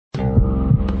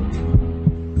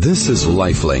This is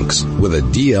Lifelinks with a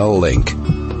DL link.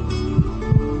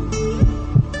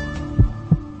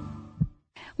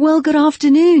 Well, good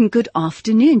afternoon.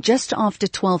 Just after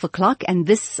 12 o'clock. And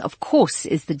this, of course,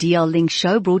 is the DL Link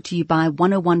show brought to you by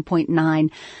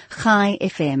 101.9 Chai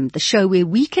FM, the show where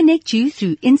we connect you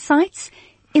through insights,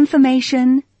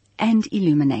 information, and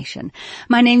illumination.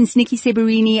 My name is Nikki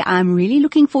Seberini. I'm really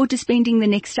looking forward to spending the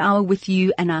next hour with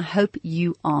you, and I hope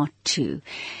you are too.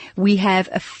 We have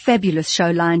a fabulous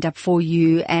show lined up for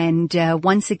you, and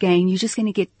once again, you're just going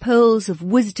to get pearls of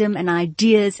wisdom and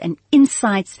ideas and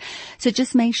insights. So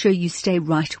just make sure you stay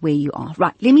right where you are.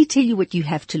 Right, let me tell you what you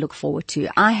have to look forward to.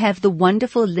 I have the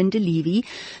wonderful Linda Levy,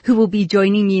 who will be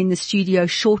joining me in the studio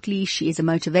shortly. She is a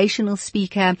motivational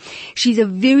speaker. She's a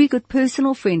very good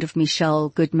personal friend of Michelle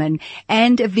Goodman,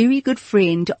 and a very good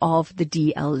friend of the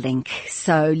DL Link.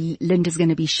 So Linda's going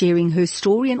to be sharing her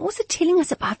story and also telling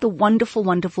us about the wonderful,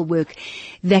 wonderful work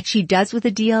that she does with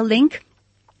the DL Link.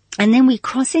 And then we're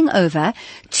crossing over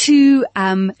to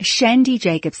Shandy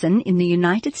Jacobson in the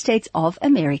United States of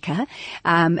America.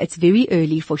 It's very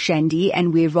early for Shandy,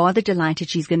 and we're rather delighted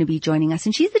she's going to be joining us.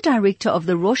 And she's the director of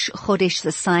the Rosh Chodesh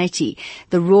Society,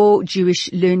 the Raw Jewish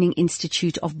Learning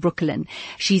Institute of Brooklyn.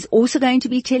 She's also going to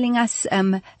be telling us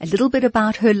a little bit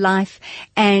about her life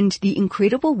and the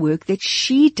incredible work that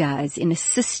she does in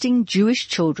assisting Jewish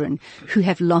children who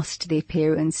have lost their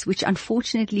parents, which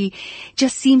unfortunately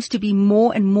just seems to be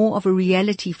more and more of a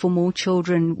reality for more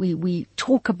children. We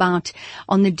talk about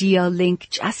on the DL Link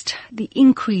just the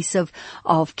increase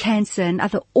of cancer and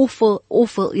other awful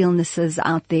illnesses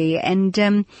out there.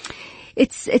 And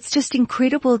it's just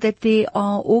incredible that there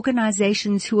are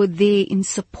organizations who are there in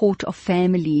support of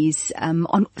families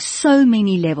on so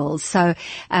many levels. So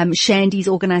Shandy's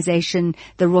organization,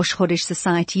 the Rosh Chodesh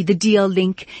Society, the DL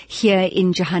Link here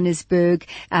in Johannesburg,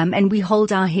 and we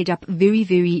hold our head up very,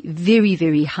 very, very,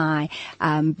 very high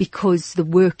because the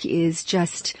work is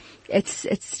just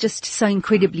it's just so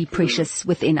incredibly precious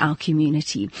within our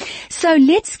community. So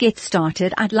let's get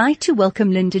started. I'd like to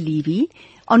welcome Linda Levy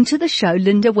onto the show.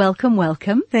 Linda, welcome.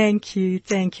 Thank you,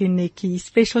 Nikki.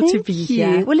 Special to be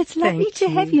here. Well, it's lovely to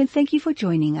have you, and thank you for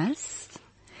joining us.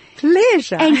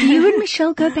 Pleasure. And you and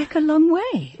Michelle go back a long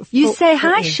way. You say,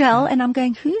 hi, Shell, and I'm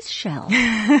going, who's Shell?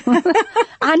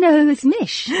 I know who's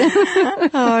Mish.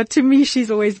 To me, she's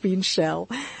always been Shell.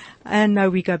 No,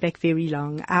 we go back very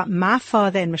long. My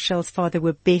father and Michelle's father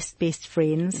were best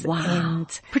friends. Wow.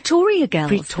 And Pretoria girls.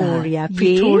 Pretoria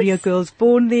Yes. girls,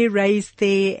 born there, raised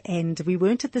there, and we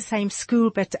weren't at the same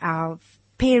school, but our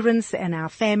parents and our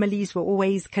families were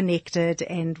always connected,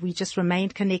 and we just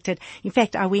remained connected. In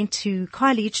fact, I went to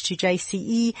college, to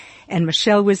JCE, and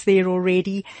Michelle was there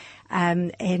already,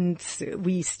 and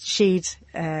we shared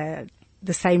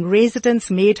the same residence,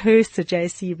 Medhurst, the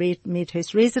JCE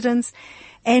Medhurst residence.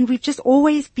 And we've just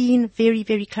always been very,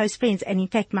 very close friends. And in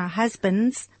fact, my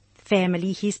husband's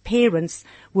family, his parents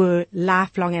were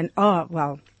lifelong, and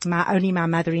my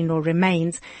mother-in-law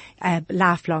remains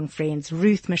lifelong friends.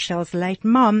 Ruth, Michelle's late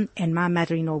mom, and my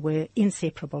mother-in-law were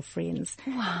inseparable friends.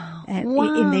 Wow.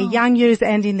 In their young years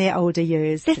and in their older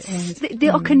years.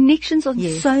 There are connections on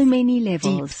so many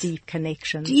levels. Deep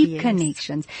connections.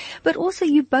 Connections. But also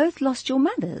you both lost your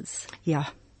mothers. Yeah.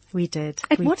 We did.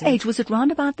 At what age? Was it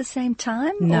round about the same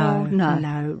time?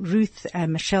 No. Ruth,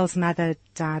 Michelle's mother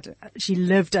died. She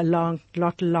lived a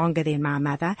lot longer than my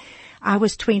mother. I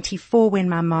was 24 when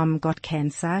my mom got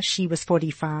cancer. She was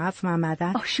 45, my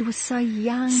mother. Oh, she was so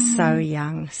young. So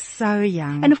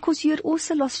young. And of course you had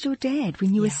also lost your dad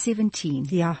when you were 17.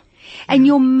 Yeah. And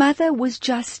your mother was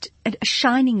just a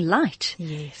shining light.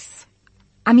 Yes.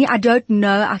 I mean, I don't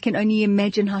know. I can only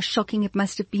imagine how shocking it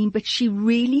must have been, but she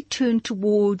really turned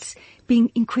towards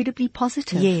being incredibly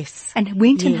positive. Yes. And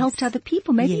went and helped other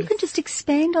people. Maybe you can just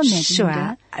expand on that, Sure.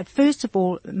 Linda. First of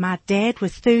all, my dad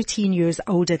was 13 years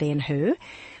older than her,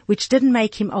 which didn't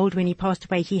make him old when he passed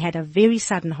away. He had a very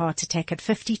sudden heart attack at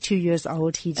 52 years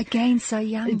old. Again, so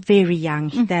young. Very young.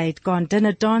 They'd gone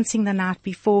dinner dancing the night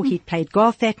before. He'd played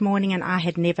golf that morning, and I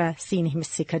had never seen him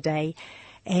sick a day.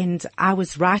 And I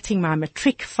was writing my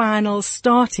matric finals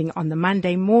starting on the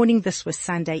Monday morning. This was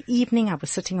Sunday evening. I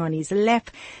was sitting on his lap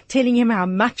telling him how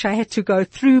much I had to go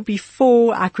through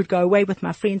before I could go away with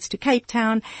my friends to Cape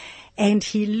Town. And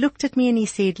he looked at me and he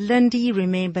said, Lindy,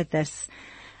 remember this.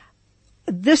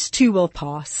 This too will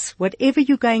pass. Whatever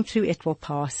you're going through, it will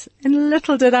pass. And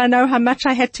little did I know how much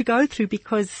I had to go through,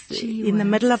 because in the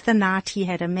middle of the night he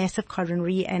had a massive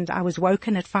coronary, and I was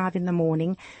woken at 5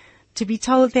 a.m. to be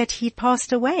told that he'd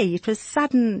passed away. It was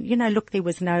sudden, look, there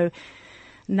was no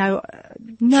no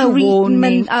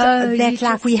warning. treatment that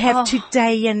like we have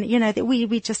today, and that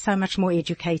we're just so much more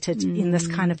educated in this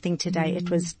kind of thing today. It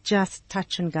was just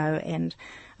touch and go, and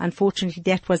unfortunately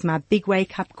that was my big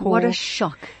wake up call. What a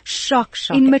shock. Shock.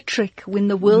 In matric, when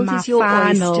the world My is your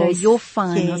finals, oyster, your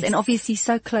finals, yes. and obviously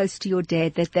so close to your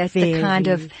dad that's Very, the kind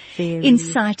of very.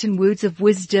 insight and words of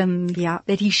wisdom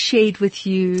that he shared with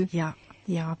you.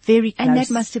 Yeah, very close. And that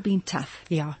must have been tough.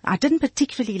 Yeah, I didn't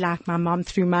particularly like my mom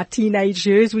through my teenage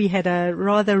years. We had a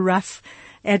rather rough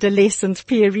adolescent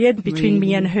period between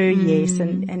me and her, yes,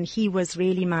 and he was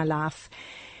really my life.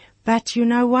 But you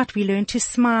know what? We learned to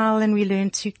smile and we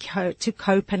learned to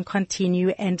cope and continue.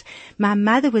 And my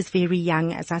mother was very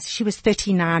young. She was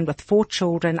 39 with 4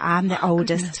 children. I'm the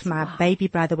oldest. Goodness, my wow. baby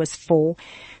brother was 4.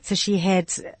 So she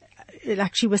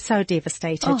was so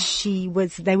devastated.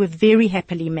 They were very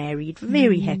happily married,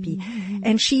 very happy.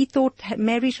 And she thought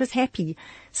marriage was happy.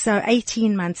 So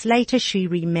 18 months later, she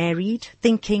remarried,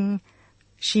 thinking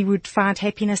she would find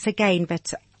happiness again,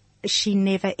 but she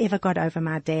never ever got over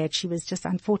my dad. She was just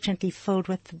unfortunately filled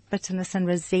with bitterness and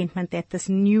resentment that this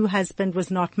new husband was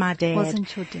not my dad.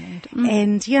 Wasn't your dad.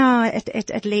 And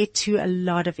it led to a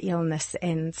lot of illness,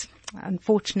 and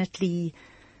unfortunately,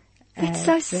 It's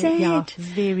so sad. Yeah,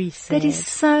 very sad. That is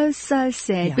so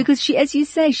sad. Yeah. Because she, as you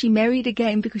say, she married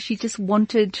again because she just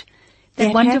wanted that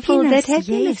That wonderful, happiness, that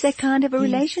happiness, yes. that kind of a Yes.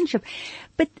 relationship.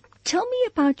 But tell me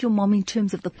about your mom in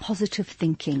terms of the positive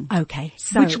thinking. Okay,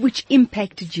 so Which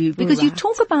impacted you? Because you Right.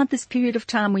 talk about this period of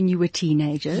time when you were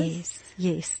teenagers.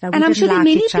 yes. No, we And I'm didn't sure there are like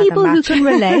many each other people who much. can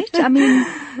relate. I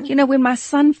mean, when my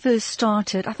son first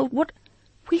started, I thought,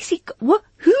 where's he, who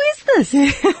is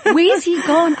this? Where's he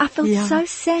gone? I felt Yeah. so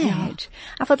sad.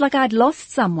 I felt like I'd lost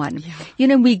someone.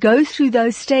 We go through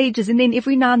those stages, and then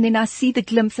every now and then I see the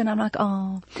glimpse and I'm like,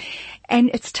 oh. And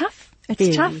it's tough. It's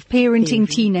Very, tough parenting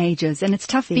very. teenagers, and it's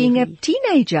tough being a Very.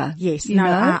 teenager. Yes, you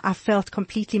know? I felt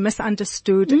completely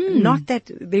misunderstood. Not that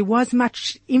there was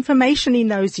much information in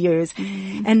those years.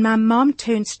 And my mom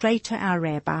turned straight to our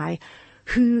rabbi,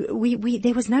 who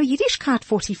there was no Yiddishkeit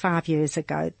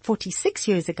 46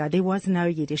 years ago. There was no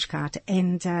Yiddishkeit.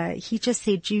 And, he just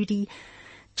said, Judy,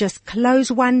 just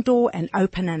close one door and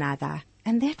open another.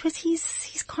 And that was his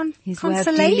His way of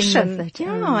consolation. dealing with it.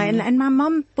 Yeah, and my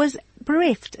mom was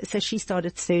bereft. So she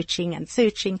started searching and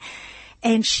searching.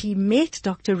 And she met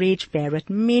Dr. Reg Barrett.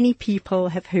 Many people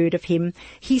have heard of him.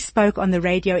 He spoke on the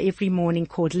radio every morning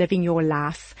called Living Your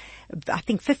Life. I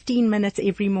think 15 minutes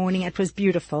every morning. It was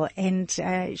beautiful. And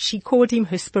she called him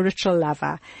her spiritual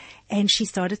lover. And she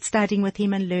started studying with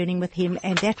him and learning with him.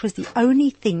 And that was the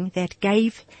only thing that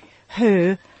gave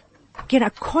her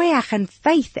koyach and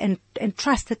faith and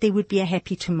trust that there would be a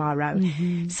happy tomorrow.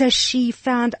 So she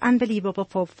found unbelievable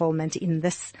fulfillment in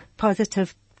this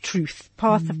positive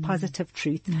path of positive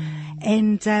truth.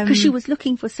 And, Because she was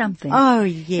looking for something. oh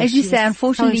yes. As you she say, was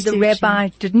unfortunately so the searching. rabbi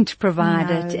didn't provide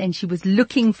No. it, and she was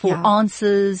looking for Yeah.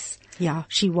 answers. Yeah,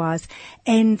 she was.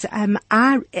 And,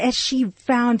 as she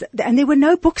found, and there were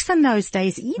no books in those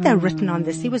days either written on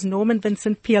this. There was Norman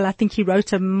Vincent Peale. I think he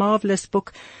wrote a marvelous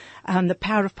book, The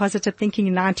Power of Positive Thinking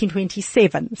in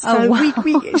 1927. So Oh,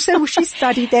 wow. so she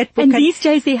studied that book. And these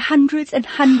days there are hundreds and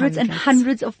hundreds and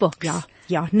hundreds of books.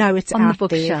 Yeah, no, it's On the out there,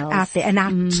 bookshelves. out there. And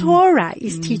our Torah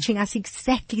is teaching us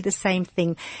exactly the same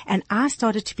thing. And I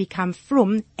started to become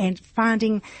frum and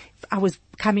finding, I was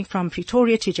coming from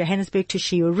Pretoria to Johannesburg to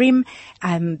Shiurim.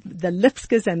 The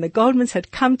Lipskers and the Goldmans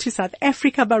had come to South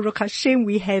Africa, Baruch Hashem.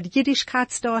 We had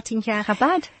Yiddishkeit starting here.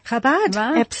 Chabad. Chabad,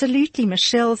 Right. absolutely.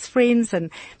 Michelle's friends, and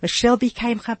Michelle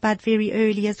became Chabad very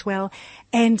early as well.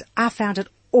 And I found it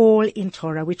all in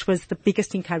Torah, which was the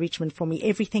biggest encouragement for me.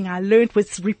 Everything I learned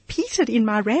was repeated in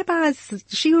my rabbi's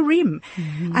shiurim.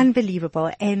 Unbelievable.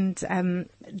 And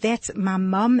that my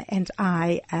mom and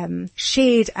I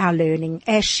shared our learning.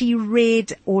 As she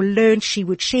read or learned, she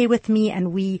would share with me,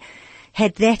 and we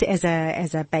had that as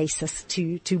a basis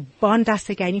to bond us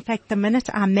again. In fact, the minute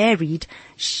I married,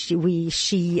 we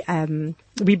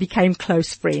became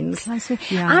close friends.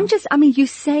 Yeah. You're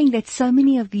saying that so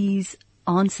many of these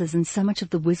answers and so much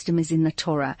of the wisdom is in the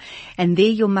Torah. And there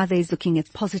your mother is looking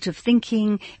at positive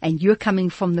thinking and you're coming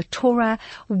from the Torah.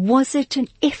 Was it an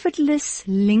effortless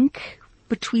link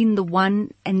between the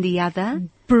one and the other?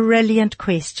 Brilliant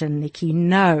question, Nikki.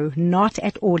 No, not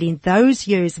at all. In those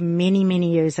years, many,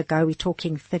 many years ago, we're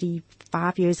talking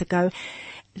 35 years ago,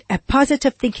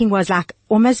 positive thinking was like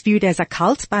almost viewed as a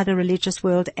cult by the religious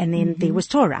world, and then there was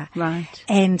Torah. Right.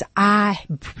 And I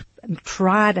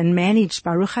tried and managed,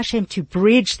 Baruch Hashem, to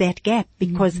bridge that gap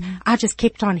because I just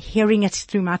kept on hearing it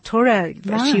through my Torah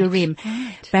shiurim.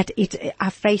 Right. But I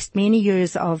faced many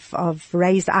years of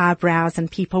raised eyebrows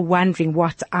and people wondering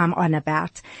what I'm on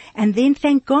about. And then,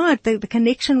 thank God, the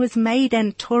connection was made,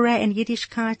 and Torah and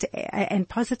Yiddishkeit and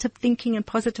positive thinking and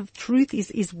positive truth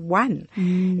is one.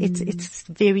 It's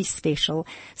very special.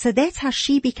 So that's how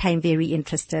she became very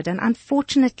interested. And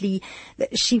unfortunately,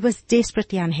 she was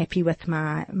desperately unhappy with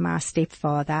my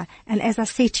stepfather. And as I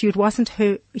said to you, it wasn't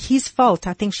his fault.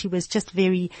 I think she was just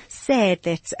very sad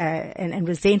that, and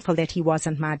resentful that he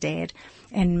wasn't my dad.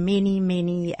 And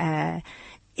many,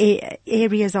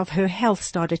 areas of her health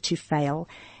started to fail.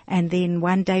 And then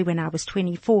one day when I was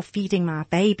 24,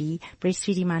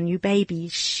 breastfeeding my new baby,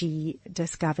 she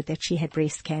discovered that she had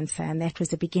breast cancer. And that was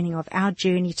the beginning of our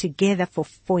journey together for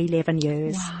 11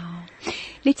 years. Wow.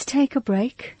 Let's take a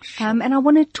break. Sure. And I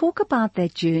want to talk about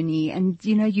that journey. And,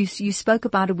 you spoke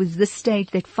about it was this stage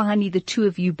that finally the two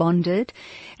of you bonded.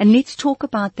 And let's talk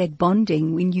about that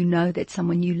bonding when you know that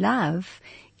someone you love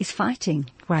is fighting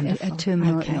a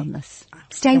terminal illness.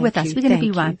 Stay with us. We're going to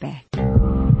be right back.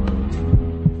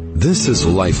 This is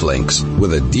Lifelinks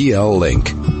with a DL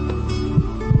link.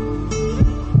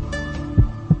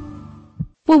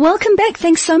 Well, welcome back.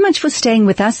 Thanks so much for staying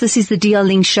with us. This is the DL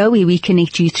Link Show, where we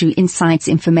connect you through insights,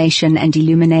 information, and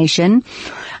illumination.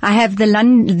 I have the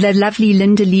lovely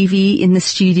Linda Levy in the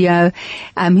studio,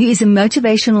 who is a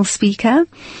motivational speaker.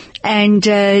 And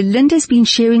Linda's been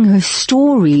sharing her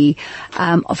story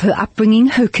of her upbringing,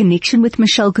 her connection with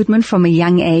Michelle Goodman from a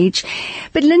young age.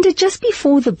 But Linda, just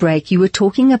before the break, you were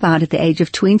talking about at the age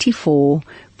of 24,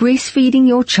 breastfeeding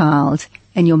your child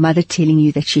and your mother telling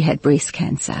you that she had breast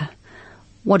cancer.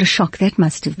 What a shock that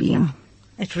must have been. Yeah,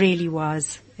 it really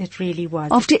was. It really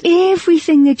was. After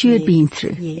everything that you had been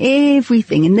through,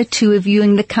 everything, and the two of you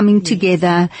and the coming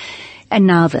together, and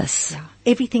now this. Yeah.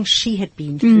 Everything she had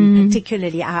been through,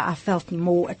 particularly, I felt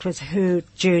more it was her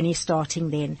journey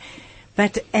starting then.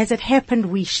 But as it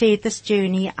happened, we shared this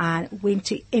journey. I went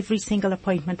to every single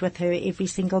appointment with her, every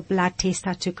single blood test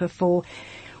I took her for.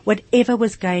 Whatever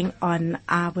was going on,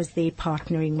 I was there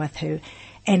partnering with her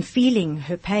and feeling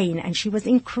her pain. And she was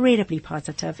incredibly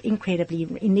positive, incredibly.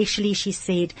 Initially, she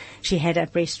said she had her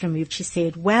breast removed. She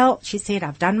said,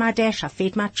 I've done my dash. I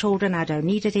fed my children. I don't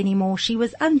need it anymore. She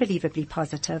was unbelievably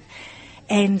positive.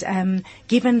 And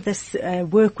given this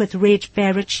work with Reg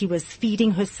Barrett, she was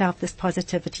feeding herself this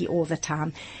positivity all the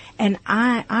time. And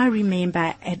I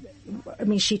remember,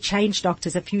 she changed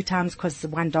doctors a few times because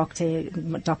one doctor,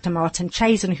 Dr. Martin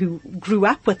Chazen, who grew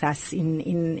up with us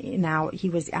he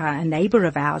was a neighbor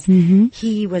of ours. Mm-hmm.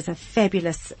 He was a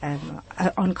fabulous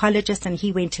oncologist, and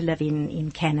he went to live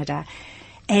in Canada.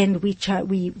 And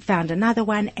we found another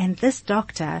one, and this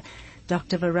doctor,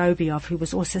 Dr. Vorobiov, who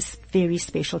was also very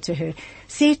special to her,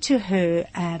 said to her,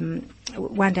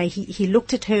 one day he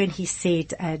looked at her and he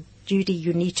said, Judy,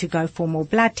 you need to go for more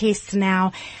blood tests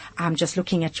now. I'm just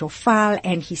looking at your file.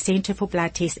 And he sent her for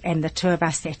blood tests, and the two of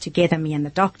us sat together, me and the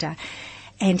doctor.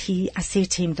 And I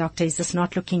said to him, Doctor, is this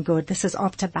not looking good? This is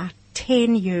after about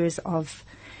 10 years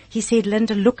he said,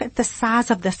 Linda, look at the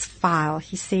size of this file.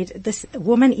 He said, this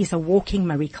woman is a walking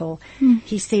miracle.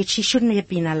 He said, she shouldn't have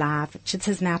been alive. This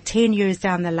is now 10 years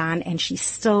down the line, and she's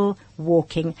still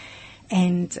walking.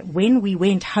 And when we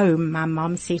went home, my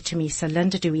mom said to me, so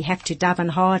Linda, do we have to daven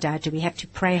harder? Do we have to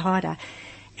pray harder?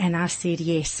 And I said,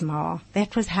 yes, Ma.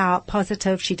 That was how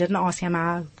positive. She didn't ask, am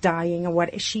I dying or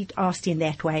what? She asked in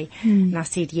that way. And I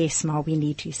said, yes, Ma, we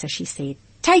need to. So she said,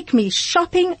 take me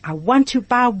shopping. I want to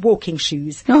buy walking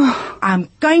shoes. Oh. I'm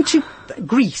going to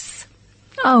Greece.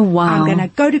 Oh, wow. I'm going to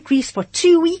go to Greece for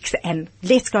 2 weeks, and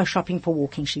let's go shopping for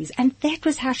walking shoes. And that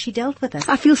was how she dealt with it.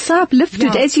 I feel so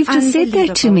uplifted as you've just said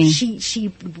that to me.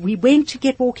 We went to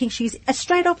get walking shoes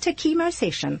straight after a chemo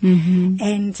session.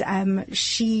 Mm-hmm. And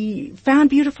she found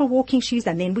beautiful walking shoes,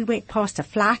 and then we went past a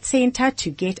flight center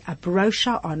to get a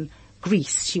brochure on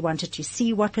Greece. She wanted to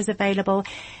see what was available,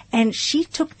 and she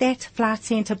took that flight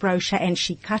center brochure and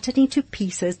she cut it into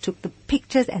pieces, took the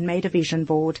pictures and made a vision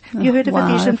board. You heard of a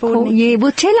vision board? Yeah,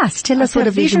 well tell us what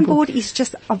a vision board is.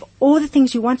 Just of all the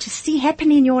things you want to see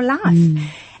happen in your life.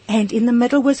 And in the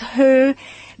middle was her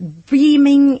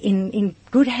beaming in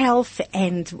good health,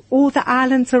 and all the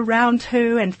islands around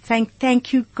her, and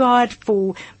thank you God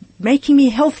for making me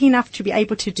healthy enough to be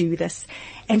able to do this.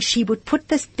 And she would put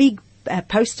this big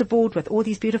poster board with all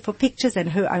these beautiful pictures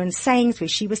and her own sayings where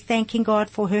she was thanking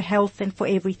God for her health and for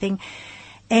everything.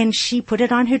 And she put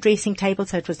it on her dressing table,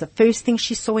 so it was the first thing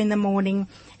she saw in the morning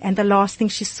and the last thing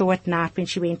she saw at night when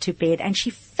she went to bed. And she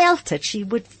felt it. She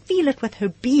would feel it with her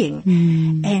being.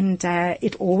 And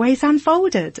it always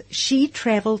unfolded. She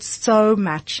traveled so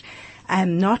much,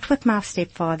 not with my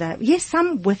stepfather. Yes,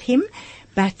 some with him,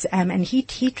 but and he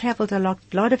traveled a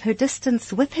lot of her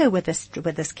distance with her with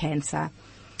this cancer.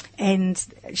 And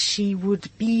she would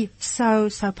be so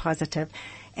positive.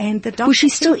 And the doctor, was she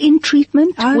still in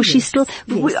treatment? Oh, was she yes, still?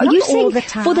 yes, Are not you all saying the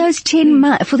time. for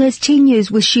those 10 years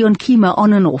was she on chemo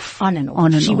on and off? On and off.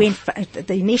 On and She off. went for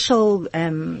the initial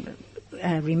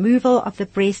removal of the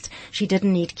breast. She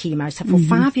didn't need chemo, so for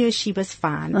 5 years she was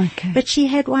fine. Okay. But she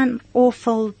had one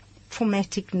awful,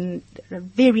 traumatic, and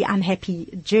very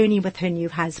unhappy journey with her new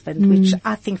husband, which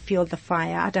I think fueled the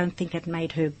fire. I don't think it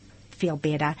made her feel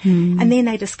better. And then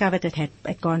they discovered it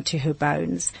had gone to her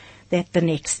bones. That the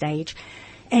next stage.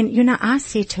 And, you know, I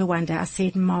said to her one day, I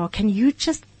said, Ma, can you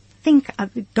just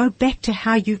go back to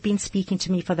how you've been speaking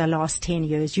to me for the last 10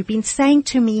 years. You've been saying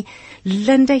to me,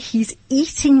 Linda, he's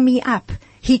eating me up.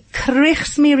 He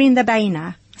kriegt mir in the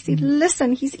beina. I said,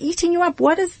 listen, he's eating you up.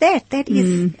 What is that? That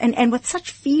is, and with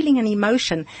such feeling and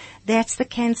emotion, that's the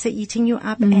cancer eating you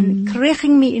up. And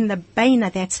krieging me in the beina,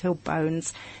 that's her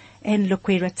bones. And look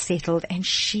where it settled. And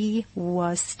she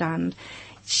was stunned.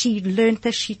 She learned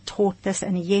this, she taught this,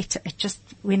 and yet it just,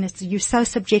 when you're so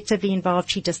subjectively involved,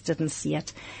 she just didn't see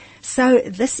it. So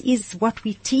this is what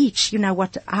we teach, you know,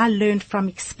 what I learned from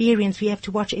experience. We have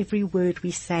to watch every word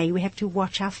we say. We have to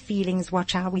watch our feelings,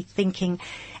 watch how we're thinking,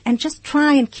 and just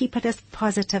try and keep it as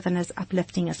positive and as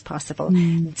uplifting as possible.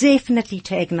 Definitely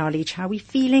to acknowledge how we're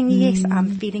feeling. Yes,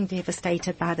 I'm feeling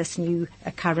devastated by this new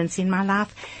occurrence in my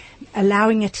life.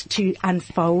 Allowing it to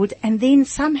unfold, and then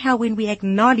somehow when we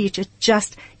acknowledge it,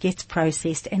 just gets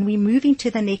processed, and we move into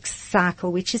the next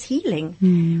cycle, which is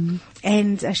healing.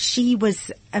 And she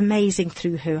was amazing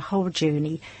through her whole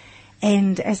journey.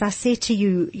 And as I said to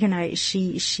you, you know,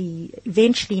 she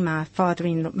eventually, my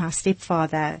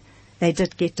stepfather, they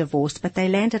did get divorced, but they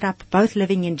landed up both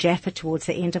living in Jaffa towards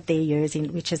the end of their years,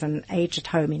 which is an aged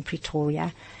home in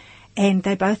Pretoria. And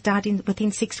they both died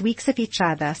within 6 weeks of each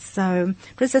other. So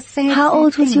it was a sad How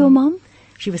old was thing. your mom?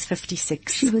 She was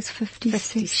 56. She was 56.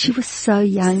 56. She was so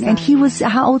young. So And he was,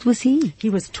 how old was he? He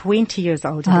was 20 years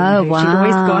older Oh, than her. wow. She'd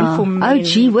always gone for men. Oh,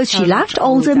 gee whiz, she so loved much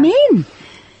older men.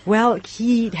 Well,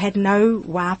 he had no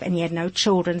wife and he had no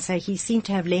children, so he seemed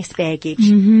to have less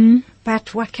baggage.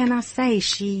 But what can I say?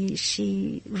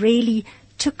 She really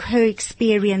took her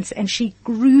experience and she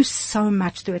grew so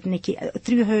much through it, Nikki,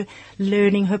 through her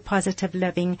learning, her positive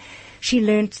living. She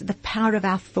learned the power of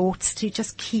our thoughts to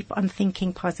just keep on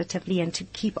thinking positively and to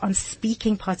keep on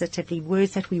speaking positively,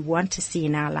 words that we want to see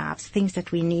in our lives, things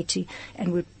that we need to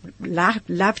and would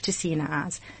love to see in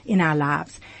our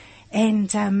lives.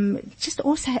 And just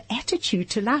also her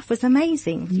attitude to life was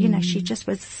amazing. You know, she just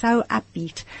was so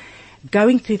upbeat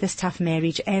going through this tough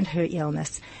marriage and her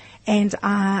illness. And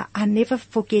I never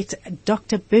forget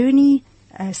Dr. Bernie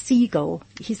Siegel.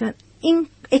 He's an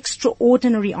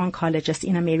extraordinary oncologist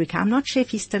in America. I'm not sure if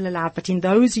he's still alive, but in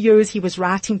those years he was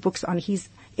writing books on his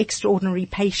extraordinary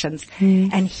patients.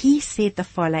 And he said the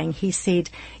following. He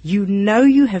said, you know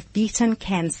you have beaten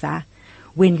cancer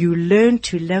when you learn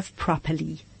to live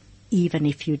properly, even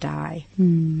if you die.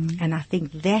 And I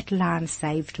think that line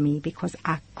saved me because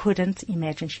I couldn't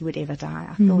imagine she would ever die.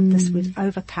 I thought this would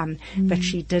overcome, but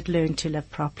she did learn to live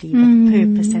properly with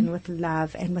purpose and with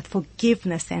love and with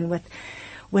forgiveness and with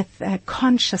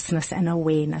consciousness and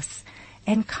awareness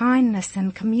and kindness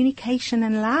and communication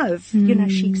and love. You know,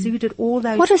 she exuded all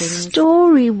those What things. a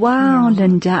story. Wow,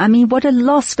 Linda. I mean, what a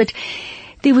loss, but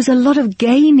there was a lot of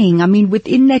gaining. I mean,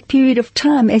 within that period of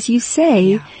time, as you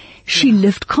say, she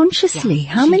lived consciously.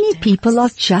 Yeah, How she many did. people are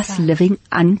just So- living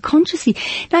unconsciously?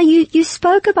 Now, you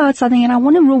spoke about something, and I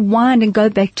want to rewind and go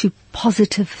back to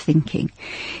positive thinking.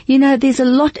 You know, there's a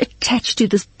lot attached to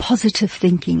this positive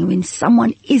thinking. When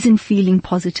someone isn't feeling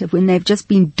positive, when they've just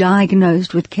been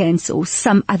diagnosed with cancer or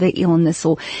some other illness,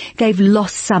 or they've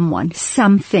lost someone,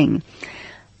 something.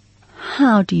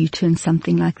 How do you turn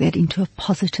something like that into a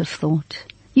positive thought?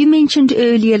 You mentioned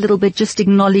earlier a little bit just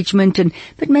acknowledgement,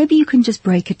 but maybe you can just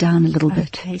break it down a little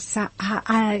bit. Okay, so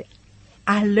I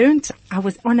learned, I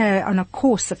was on a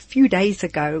course a few days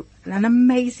ago, an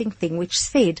amazing thing which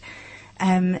said,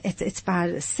 it's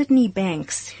by Sydney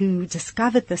Banks who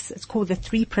discovered this. It's called the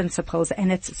 3 principles, and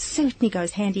it certainly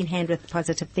goes hand in hand with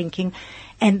positive thinking.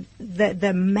 And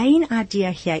the main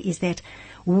idea here is that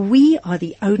we are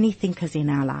the only thinkers in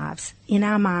our lives, in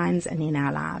our minds and in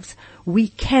our lives. We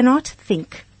cannot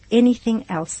think anything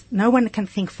else. No one can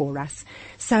think for us.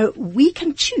 So we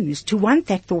can choose to want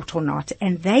that thought or not.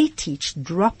 And they teach,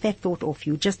 drop that thought off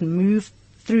you. Just move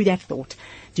through that thought.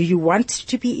 Do you want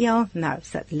to be ill? No.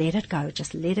 So let it go.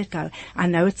 Just let it go. I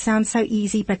know it sounds so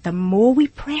easy, but the more we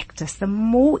practice, the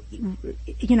more,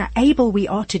 able we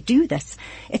are to do this.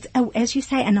 It's, as you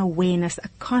say, an awareness, a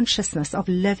consciousness of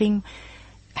living.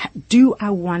 Do I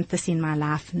want this in my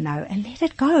life? No. And let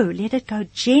it go. Let it go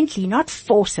gently, not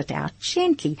force it out,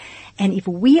 gently. And if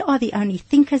we are the only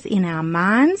thinkers in our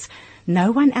minds,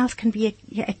 no one else can be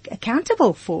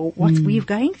accountable for what we're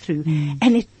going through.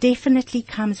 And it definitely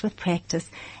comes with practice.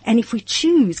 And if we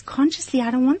choose consciously,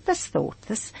 I don't want this thought,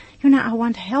 I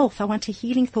want health, I want a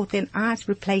healing thought, then I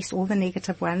replace all the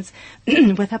negative ones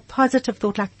with a positive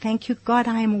thought like, thank you, God,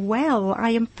 I am well, I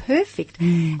am perfect.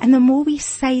 And the more we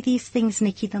say these things,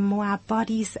 Nikki, the more our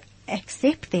bodies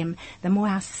accept them, the more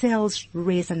our cells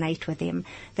resonate with them.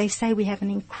 They say we have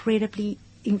an incredibly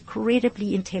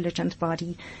intelligent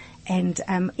body. And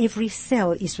every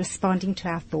cell is responding to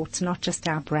our thoughts, not just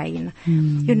our brain.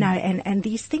 And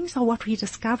these things are what we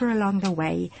discover along the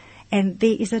way. And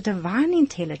there is a divine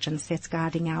intelligence that's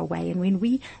guiding our way. And when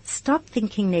we stop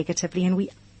thinking negatively and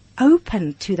we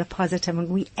open to the positive and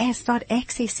we start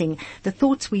accessing the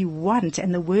thoughts we want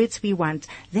and the words we want,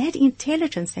 that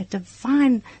intelligence, that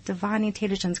divine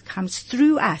intelligence comes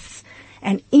through us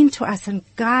and into us and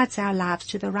guides our lives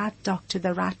to the right doctor,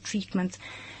 the right treatment,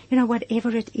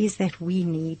 whatever it is that we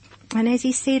need. And as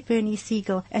he said, Bernie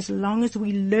Siegel, as long as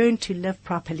we learn to live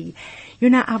properly.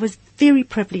 I was very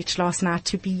privileged last night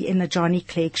to be in the Johnny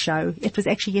Clegg show. It was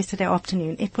actually yesterday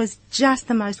afternoon. It was just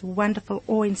the most wonderful,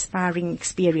 awe-inspiring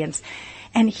experience.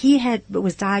 And he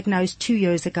was diagnosed 2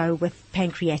 years ago with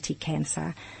pancreatic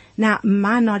cancer. Now,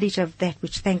 my knowledge of that,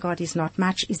 which thank God is not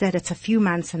much, is that it's a few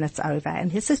months and it's over. And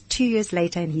this is 2 years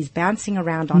later and he's bouncing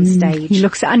around on stage. He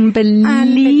looks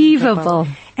unbelievable.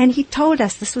 And he told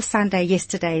us, this was Sunday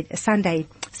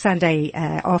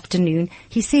afternoon,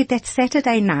 he said that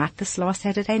this last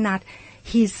Saturday night,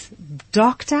 his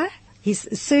doctor, his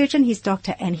surgeon, his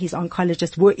doctor, and his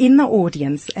oncologist were in the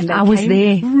audience. And I was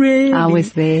there. Really? I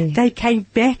was there. They came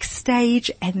backstage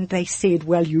and they said,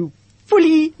 well, you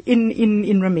fully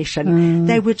in remission.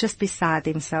 They were just beside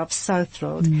themselves, so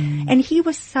thrilled. And he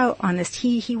was so honest.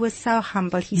 He was so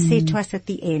humble. He said to us at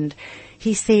the end,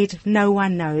 he said, no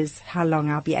one knows how long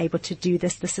I'll be able to do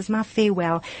this. This is my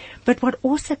farewell. But what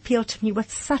also appealed to me,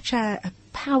 what's such a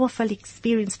powerful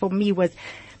experience for me, was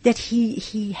that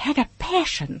he had a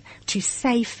passion to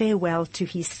say farewell to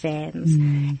his fans.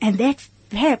 And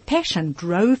that passion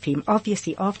drove him,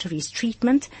 obviously after his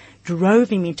treatment, drove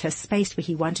him into a space where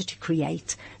he wanted to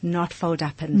create, not fold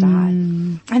up and die.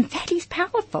 And that is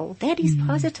powerful. That is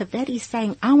positive. That is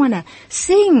saying, I want to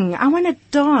sing. I want to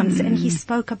dance. And he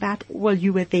spoke about, well,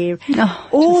 you were there.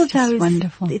 All those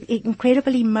wonderful,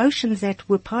 incredible emotions that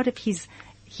were part of his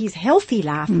healthy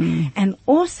life. And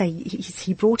also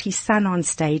he brought his son on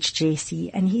stage,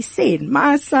 Jesse, and he said,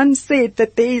 my son said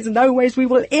that there is no ways we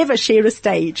will ever share a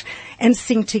stage and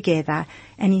sing together.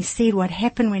 And he said what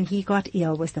happened when he got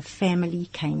ill was the family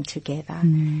came together.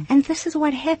 And this is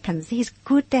what happens. There's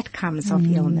good that comes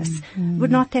of illness.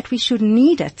 Not that we should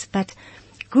need it, but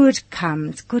good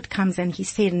comes. And he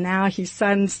said now his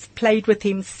sons played with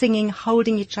him, singing,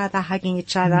 holding each other, hugging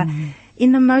each other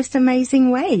in the most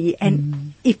amazing way.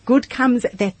 And if good comes,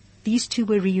 that these two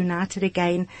were reunited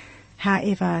again.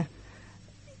 However,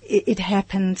 it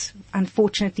happened,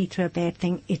 unfortunately, through a bad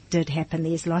thing. It did happen.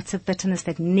 There's lots of bitterness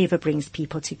that never brings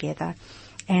people together.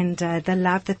 And the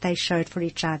love that they showed for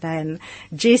each other, and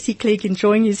Jesse Clegg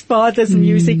enjoying his father's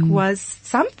music was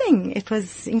something. It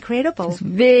was incredible. It was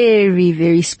very,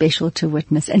 very special to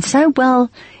witness, and so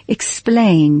well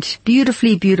explained,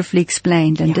 beautifully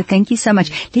explained. Linda, thank you so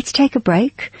much. Let's take a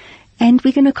break, and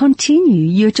we're going to continue.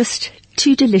 You're just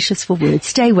too delicious for words.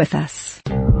 Stay with us.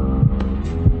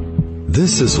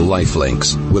 This is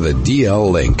Lifelinks with a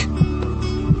DL link.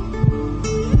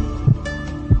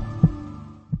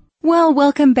 Well,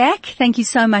 welcome back. Thank you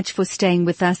so much for staying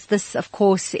with us. This, of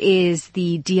course, is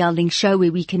the DL Link show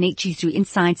where we connect you through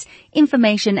insights,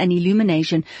 information and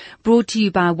illumination, brought to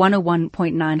you by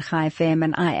 101.9 Chai FM.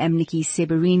 And I am Nikki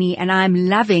Seberini, and I'm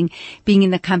loving being in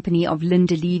the company of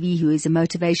Linda Levy, who is a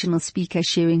motivational speaker,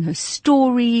 sharing her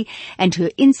story and her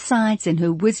insights and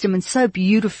her wisdom, and so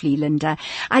beautifully, Linda.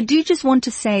 I do just want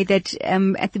to say that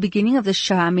at the beginning of the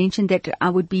show, I mentioned that I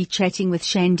would be chatting with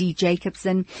Shandy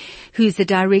Jacobson, who is the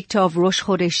director of Rosh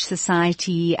Chodesh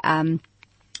Society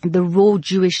the Raw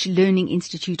Jewish Learning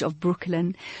Institute of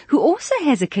Brooklyn, who also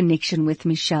has a connection with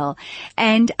Michelle.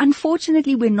 And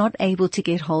unfortunately, we're not able to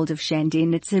get hold of Shandy,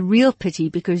 and it's a real pity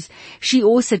because she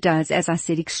also does, as I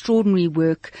said, extraordinary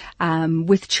work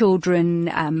with children,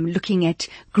 looking at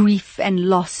grief and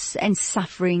loss and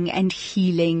suffering and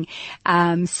healing.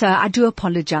 So I do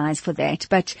apologize for that.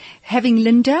 But having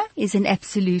Linda is an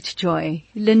absolute joy.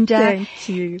 Linda, thank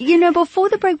you. You know, before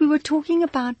the break, we were talking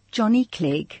about Johnny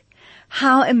Clegg.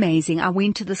 How amazing. I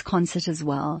went to this concert as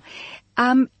well.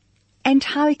 And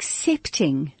how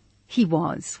accepting he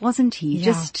was, wasn't he? Yeah.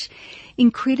 Just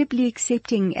incredibly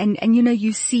accepting. And you know,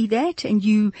 you see that and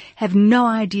you have no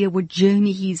idea what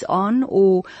journey he's on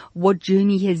or what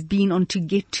journey he has been on to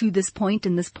get to this point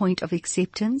and this point of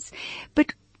acceptance.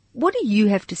 But what do you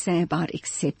have to say about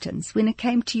acceptance when it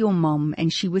came to your mom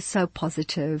and she was so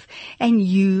positive and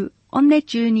you on that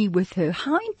journey with her?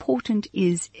 How important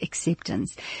is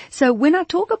acceptance? So when I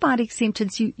talk about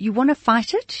acceptance, you want to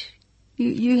fight it.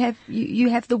 You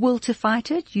have the will to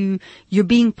fight it. You're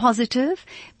being positive.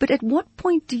 But at what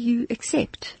point do you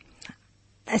accept?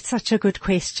 It's such a good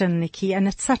question, Nikki, and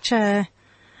it's such a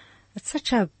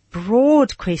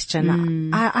broad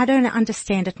question. I don't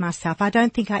understand it myself. I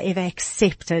don't think I ever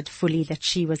accepted fully that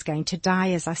she was going to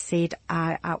die. As I said,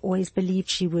 I always believed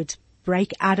she would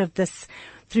break out of this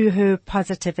through her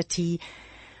positivity.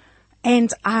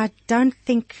 And I don't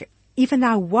think, even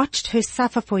though I watched her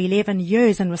suffer for 11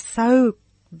 years and was so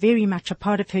very much a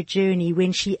part of her journey,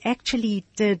 when she actually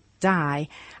did die,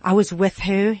 I was with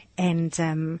her,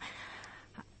 and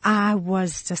I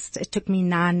was just, it took me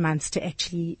 9 months to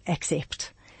actually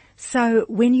accept. So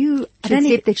when you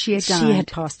accept that she had died. She had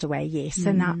passed away, yes.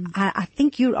 And now I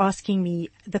think you're asking me,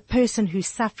 the person who's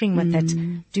suffering with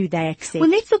it, do they accept? Well,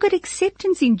 let's look at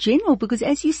acceptance in general, because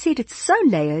as you said, it's so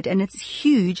layered and it's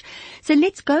huge. So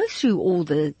let's go through all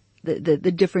the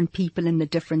different people in the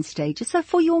different stages. So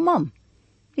for your mom,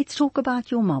 let's talk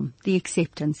about your mom, the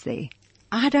acceptance there.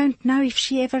 I don't know if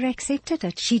she ever accepted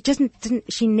it.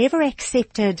 She never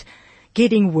accepted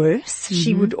getting worse.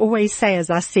 She would always say, as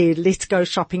I said, let's go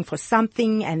shopping for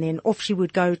something, and then off she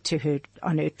would go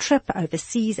on her trip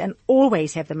overseas and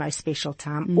always have the most special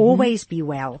time, always be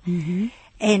well.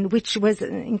 And which was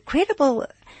an incredible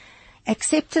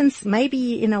acceptance,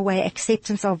 maybe in a way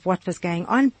acceptance of what was going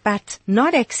on, but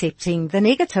not accepting the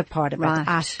negative part of it.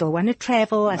 I still want to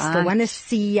travel. I still want to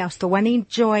see. I still want to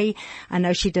enjoy. I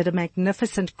know she did a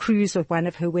magnificent cruise with one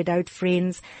of her widowed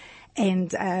friends. And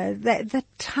the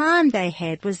time they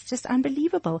had was just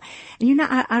unbelievable. And you know,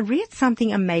 I read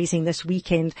something amazing this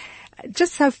weekend.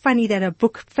 Just so funny that a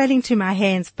book fell into my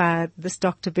hands by this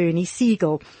Dr. Bernie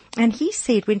Siegel. And he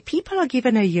said, when people are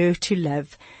given a year to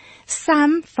live,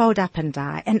 some fold up and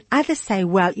die, and others say,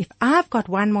 well, if I've got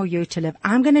one more year to live,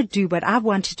 I'm going to do what I've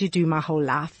wanted to do my whole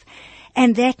life.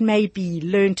 And that may be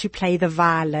learn to play the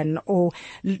violin, or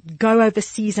go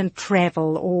overseas and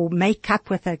travel, or make up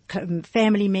with a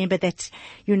family member that,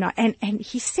 you know, and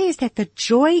he says that the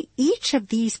joy each of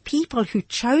these people who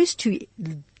chose to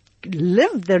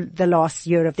live the last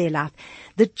year of their life,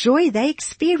 the joy they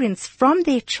experience from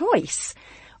their choice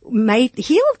may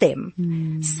heal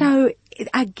them. So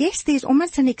I guess there's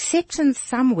almost an acceptance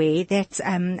somewhere that,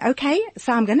 okay,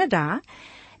 so I'm going to die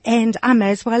and I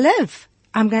may as well live.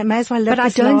 May as well live. But I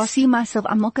don't see myself,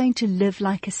 I'm not going to live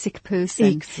like a sick person.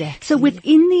 Exactly. So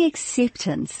within the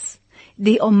acceptance,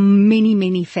 there are many,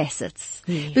 many facets.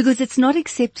 Yes. Because it's not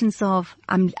acceptance of,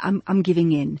 I'm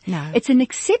giving in. No. It's an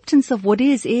acceptance of what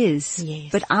is. Yes.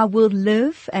 But I will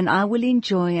live and I will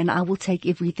enjoy and I will take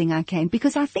everything I can.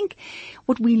 Because I think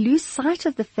what we lose sight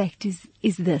of the fact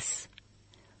is this.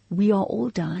 We are all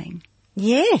dying.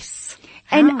 Yes.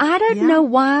 And I don't know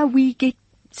why we get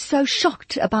so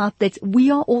shocked about that. We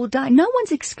are all dying. No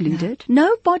one's excluded. No.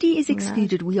 Nobody is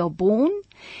excluded. No. We are born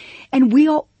and we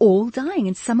are all dying,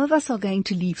 and some of us are going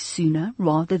to leave sooner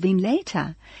rather than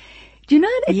later. Do you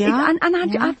know?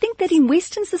 I think that in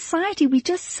Western society we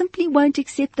just simply won't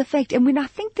accept the fact. And I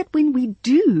think that when we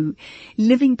do,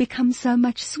 living becomes so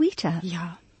much sweeter.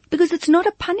 Yeah. Because it's not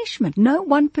a punishment. No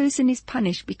one person is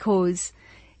punished because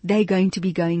they're going to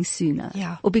be going sooner.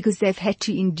 Yeah. Or because they've had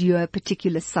to endure a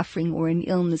particular suffering or an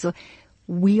illness. Or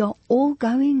we are all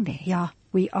going there. Yeah,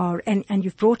 we are. And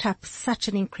you've brought up such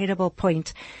an incredible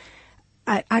point.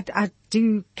 I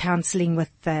do counseling with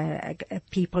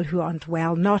people who aren't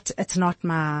well. It's not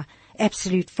my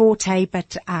absolute forte,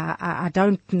 but I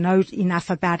don't know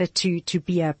enough about it to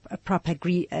be a proper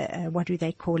what do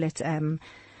they call it?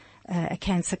 A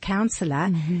cancer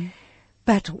counselor.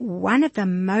 But one of the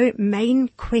main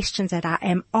questions that I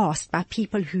am asked by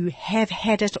people who have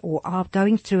had it or are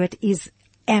going through it is,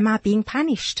 am I being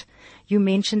punished? You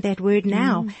mentioned that word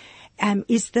now.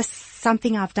 Is this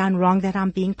something I've done wrong that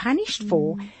I'm being punished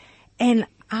for? And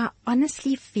I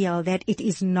honestly feel that it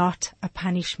is not a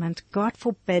punishment. God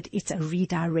forbid it's a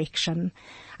redirection.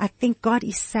 I think God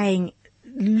is saying,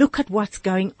 look at what's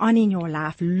going on in your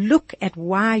life. Look at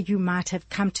why you might have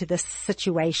come to this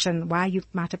situation, why you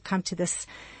might have come to this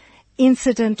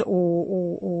incident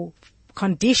or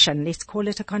condition. Let's call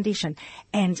it a condition.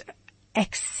 And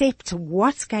accept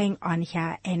what's going on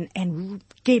here and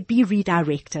be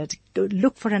redirected.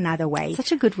 Look for another way.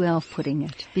 Such a good way of putting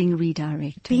it, being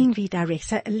redirected. Being redirected.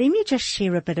 So let me just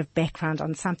share a bit of background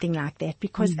on something like that,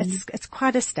 because it's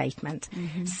quite a statement.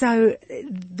 So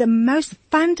the most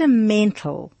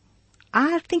fundamental,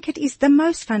 I think it is the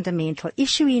most fundamental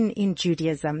issue in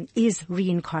Judaism is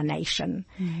reincarnation.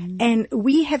 And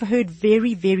we have heard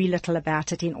very, very little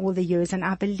about it in all the years. And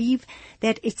I believe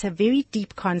that it's a very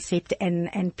deep concept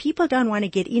and people don't want to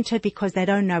get into it because they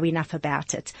don't know enough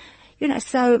about it. You know,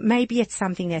 so maybe it's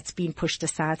something that's been pushed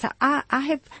aside. So I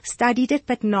have studied it,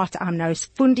 but I'm no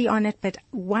fundi on it. But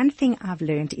one thing I've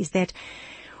learned is that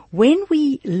when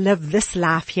we live this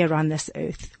life here on this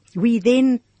earth, we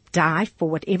then die for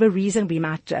whatever reason. We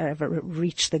might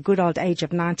reach the good old age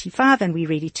of 95 and we're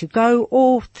ready to go,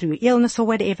 or through illness or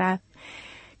whatever,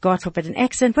 God forbid an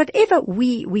accident, whatever,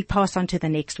 we pass on to the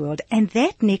next world. And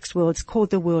that next world is called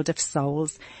the world of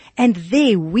souls. And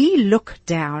there we look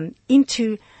down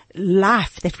into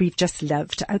life that we've just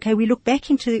lived. Okay, we look back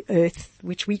into the earth,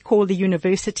 which we call the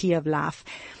university of life.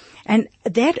 And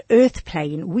that earth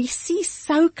plane, we see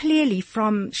so clearly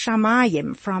from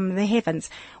Shamayim, from the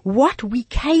heavens, what we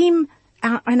came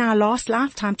in our last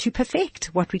lifetime to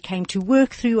perfect, what we came to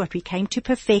work through, what we came to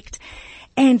perfect.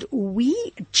 And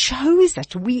we chose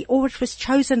it. Or it was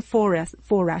chosen for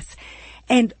us.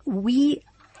 And we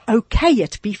okay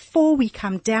it before we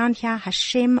come down here.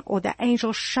 Hashem or the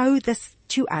angel show this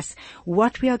to us,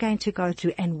 what we are going to go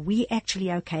through, and we actually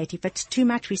okay it. If it's too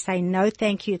much, we say, no,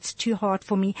 thank you, it's too hard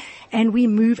for me, and we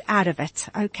move out of it,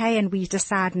 okay, and we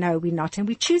decide, no, we're not, and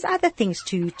we choose other things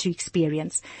to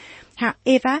experience.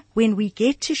 However, when we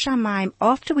get to Shamayim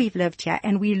after we've lived here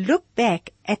and we look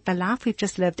back at the life we've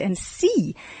just lived and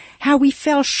see how we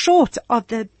fell short of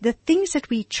the things that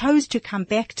we chose to come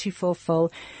back to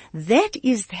fulfill, that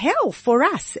is hell for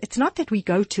us. It's not that we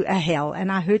go to a hell,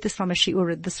 and I heard this from a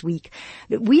shiur this week.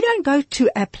 We don't go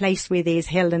to a place where there's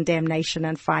hell and damnation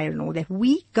and fire and all that.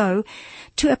 We go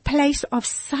to a place of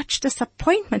such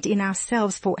disappointment in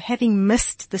ourselves for having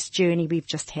missed this journey we've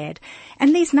just had.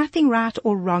 And there's nothing right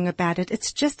or wrong about it.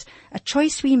 It's just a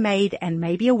choice we made and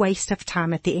maybe a waste of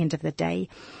time at the end of the day.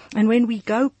 And when we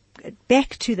go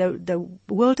back to the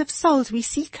world of souls, we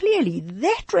see clearly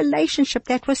that relationship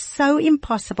that was so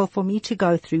impossible for me to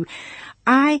go through.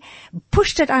 I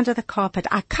pushed it under the carpet.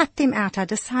 I cut them out. I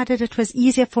decided it was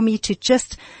easier for me to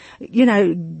just,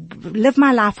 live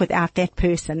my life without that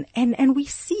person. And we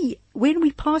see when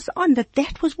we pass on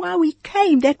that was why we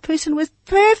came. That person was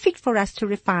perfect for us to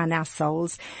refine our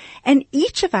souls. And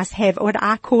each of us have what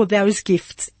I call those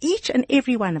gifts. Each and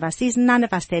every one of us. There's none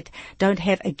of us that don't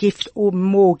have a gift or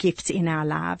more gifts in our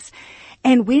lives.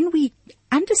 And when we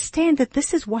understand that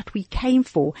this is what we came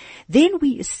for, then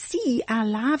we see our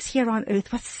lives here on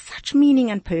earth with such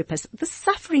meaning and purpose. The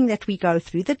suffering that we go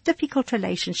through, the difficult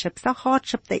relationships, the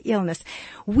hardship, the illness,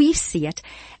 we see it.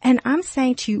 And I'm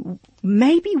saying to you,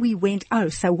 maybe we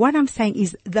so what I'm saying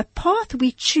is the path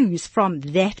we choose from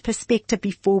that perspective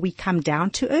before we come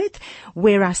down to earth,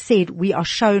 where I said we are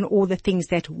shown all the things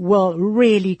that will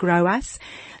really grow us,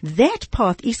 that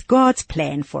path is God's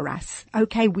plan for us.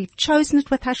 Okay, we've chosen it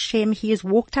with Hashem. He has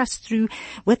walked us through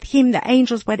with Him, the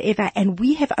angels, whatever, and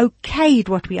we have okayed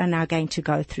what we are now going to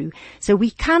go through. So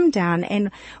we come down, and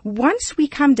once we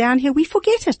come down here, we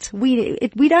forget it.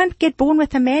 We don't get born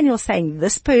with a manual saying,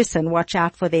 this person, watch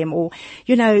out for them, or,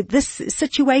 this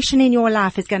situation in your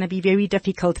life is going to be very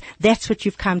difficult. That's what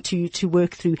you've come to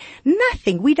work through.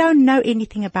 Nothing. We don't know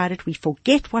anything about it. We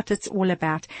forget what it's all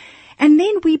about. And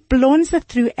then we blonze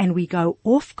through and we go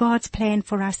off God's plan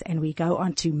for us and we go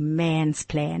onto man's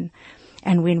plan.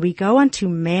 And when we go onto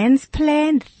man's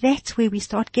plan, that's where we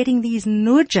start getting these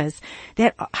nudges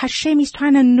that Hashem is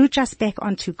trying to nudge us back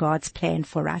onto God's plan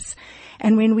for us.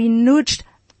 And when we nudged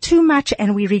too much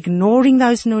and we're ignoring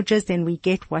those nudges, then we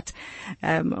get what,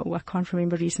 I can't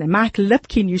remember his name, Mike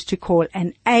Lipkin used to call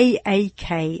an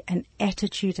AAK, an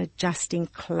attitude adjusting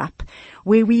club,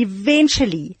 where we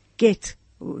eventually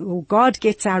God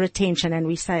gets our attention and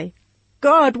we say,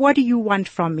 God, what do you want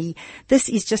from me? This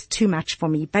is just too much for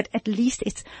me. But at least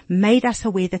it's made us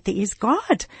aware that there is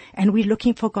God, and we're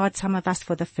looking for God, some of us,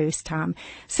 for the first time.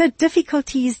 So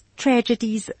difficulties,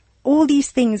 tragedies, all these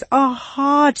things are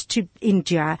hard to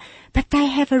endure, but they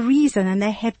have a reason and they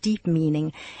have deep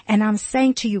meaning. And I'm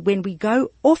saying to you, when we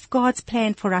go off God's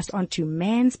plan for us onto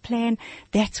man's plan,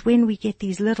 that's when we get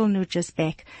these little nudges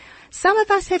back. Some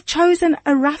of us have chosen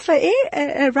a rougher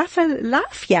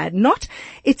life here.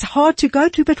 It's hard to go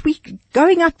to, but we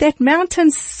going up that mountain,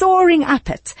 soaring up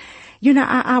it. You know,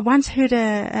 I once heard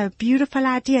a beautiful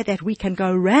idea that we can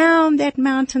go round that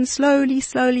mountain slowly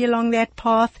along that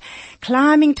path,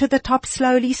 climbing to the top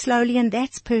slowly, and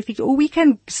that's perfect. Or we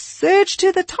can surge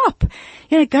to the top,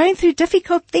 you know, going through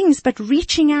difficult things, but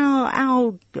reaching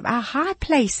our high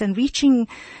place and reaching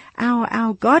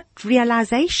our God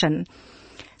realization.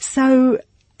 So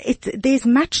there's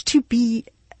much to be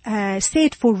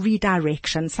said for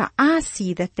redirection. So I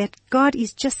see that God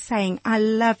is just saying, I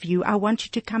love you. I want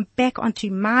you to come back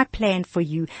onto my plan for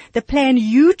you, the plan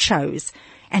you chose.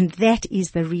 And that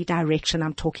is the redirection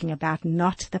I'm talking about,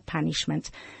 not the punishment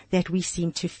that we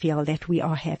seem to feel that we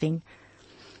are having.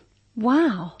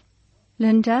 Wow.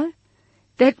 Linda,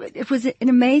 it was an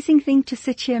amazing thing to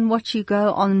sit here and watch you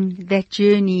go on that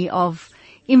journey of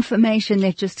information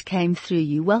that just came through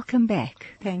you. Welcome back.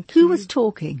 Thank you. Who was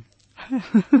talking?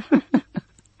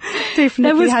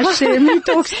 Definitely Hashem. He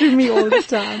talks to me all the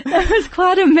time. That was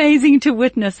quite amazing to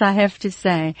witness, I have to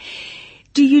say.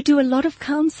 Do you do a lot of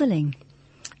counseling?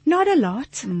 Not a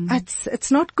lot.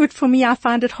 It's not good for me. I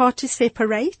find it hard to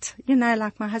separate. You know,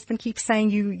 like my husband keeps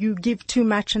saying, you give too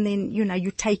much and then, you know,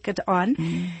 you take it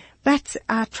on. But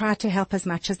I try to help as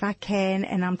much as I can,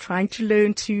 and I'm trying to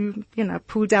learn to, you know,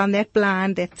 pull down that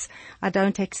blind that I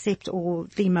don't accept all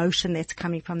the emotion that's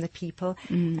coming from the people.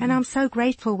 And I'm so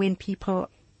grateful when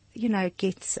people, you know,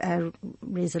 get a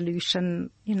resolution,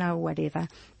 you know, whatever.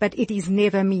 But it is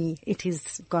never me. It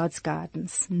is God's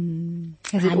guidance.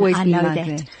 Has it always been like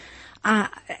that?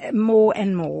 More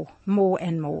and more.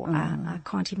 I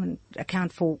can't even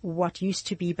account for what used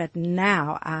to be, but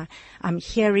now I'm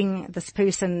hearing this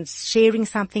person sharing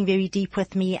something very deep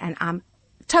with me, and I'm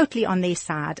totally on their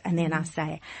side. And then I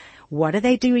say, what are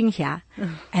they doing here?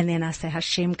 And then I say,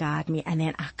 Hashem guide me. And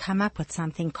then I come up with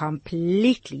something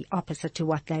completely opposite to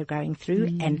what they're going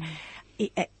through. And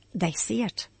they see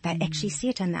it. They actually see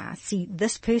it, and I see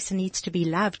this person needs to be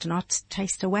loved, not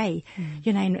chased away.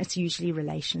 You know, and it's usually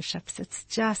relationships. It's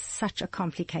just such a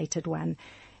complicated one.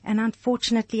 And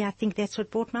unfortunately, I think that's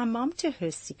what brought my mom to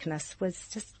her sickness, was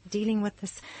just dealing with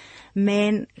this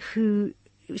man who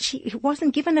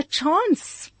wasn't given a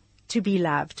chance to be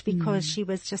loved because she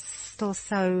was just still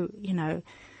so, you know,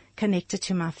 connected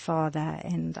to my father.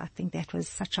 And I think that was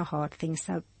such a hard thing.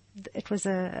 So it was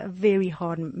a very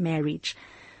hard marriage.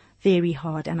 Very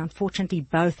hard, and unfortunately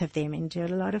both of them endured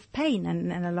a lot of pain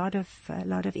and a lot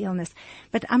of illness.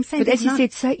 But I'm saying, but as you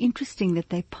said, so interesting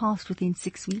that they passed within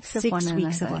 6 weeks of one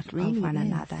another. Really of one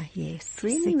another, yes.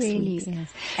 Really is.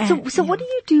 So what do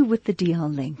you do with the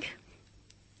DL Link?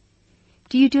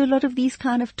 Do you do a lot of these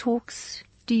kind of talks?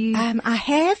 Do you? I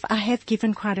have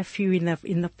given quite a few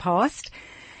in the past.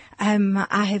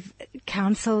 I have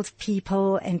counseled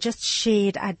people and just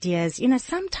shared ideas. You know,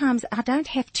 sometimes I don't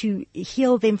have to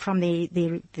heal them from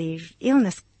their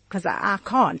illness, because I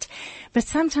can't. But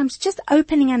sometimes just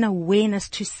opening an awareness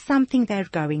to something they're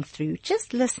going through,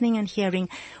 just listening and hearing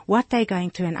what they're going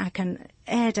through, and I can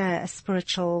add a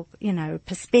spiritual, you know,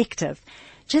 perspective,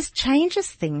 just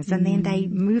changes things, and then they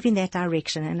move in that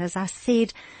direction. And as I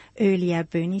said earlier,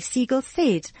 Bernie Siegel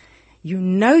said, you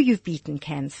know you've beaten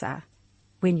cancer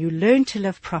when you learn to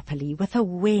live properly with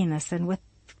awareness and with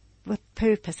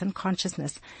purpose and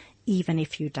consciousness, even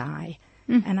if you die.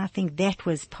 And I think that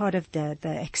was part of the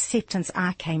acceptance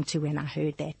I came to when I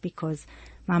heard that, because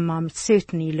my mom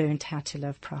certainly learned how to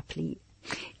live properly.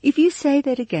 If you say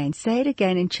it again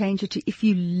and change it to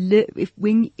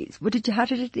how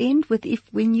did it end with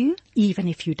even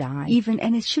if you die?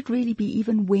 And it should really be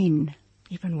even when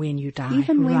you die.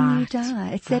 Even when you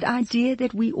die. It's that idea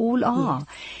that we all are. Yes.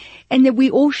 And that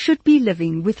we all should be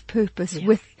living with purpose,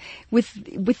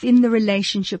 within the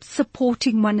relationship,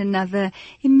 supporting one another.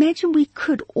 Imagine we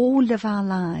could all live our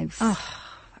lives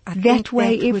that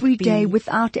way every day,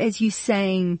 without, as you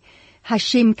saying,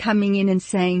 Hashem coming in and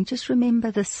saying, just remember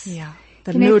this.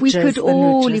 The you know, if we nudges, could the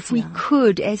all, nudges, if we yeah.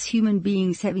 could, as human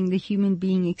beings, having the human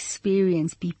being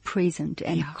experience, be present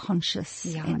and Yeah. conscious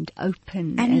Yeah. and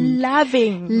open and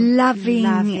loving. loving,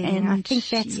 And I and think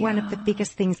that's one of the yeah.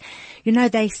 biggest things. You know,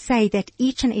 they say that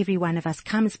each and every one of us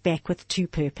comes back with two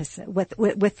purposes,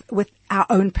 with our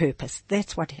own purpose.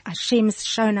 That's what Hashem's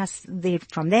shown us there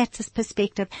from that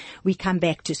perspective. We come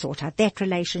back to sort out that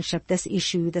relationship, this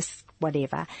issue, this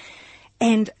whatever.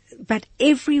 But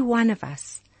every one of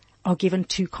us are given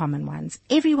two common ones.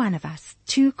 Every one of us,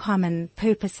 two common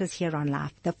purposes here on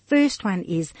life. The first one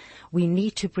is we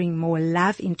need to bring more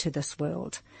love into this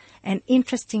world. And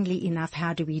interestingly enough,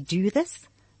 how do we do this?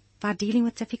 By dealing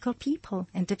with difficult people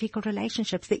and difficult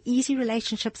relationships. The easy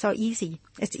relationships are easy.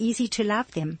 It's easy to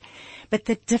love them. But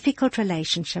the difficult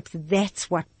relationships, that's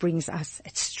what brings us,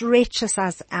 it stretches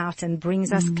us out and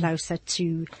brings us closer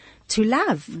to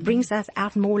love, brings us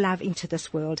out more love into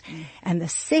this world. And the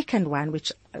second one,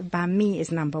 which by me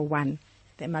is number one,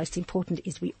 the most important,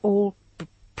 is we all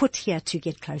put here to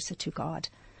get closer to God.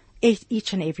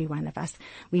 Each and every one of us.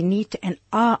 We need to, and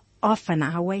often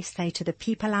I always say to the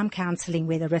people I'm counseling,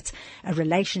 whether it's a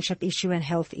relationship issue, a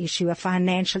health issue, a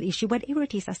financial issue, whatever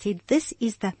it is, I said, this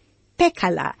is the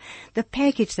pekala, the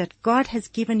package that God has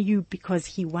given you because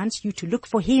He wants you to look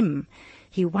for Him.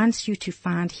 He wants you to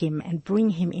find Him and bring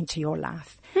Him into your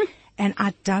life. And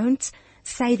I don't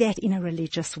say that in a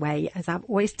religious way. As I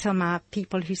always tell my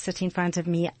people who sit in front of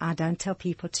me, I don't tell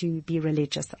people to be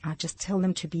religious. I just tell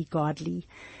them to be godly.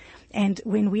 And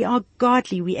when we are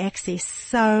godly, we access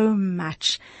so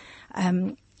much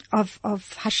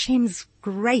of Hashem's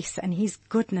grace and His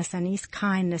goodness and His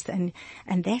kindness, and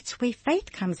that's where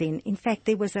faith comes in. In fact,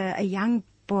 there was a young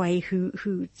boy who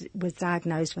was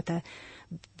diagnosed with a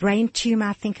brain tumor,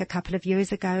 I think, a couple of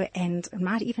years ago, and it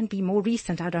might even be more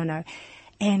recent, I don't know.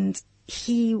 And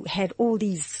he had all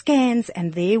these scans,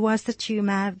 and there was the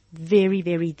tumor, very,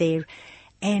 very there.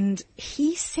 And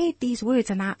he said these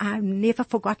words, and I've never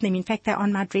forgotten them. In fact, they're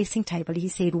on my dressing table. He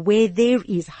said, where there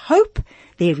is hope,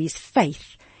 there is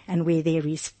faith. And where there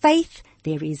is faith,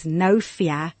 there is no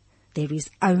fear. There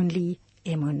is only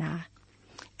emunah.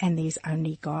 And there's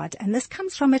only God. And this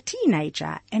comes from a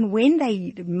teenager. And when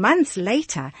they, months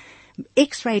later,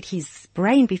 x-rayed his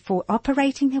brain before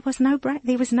operating, there was no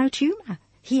tumor.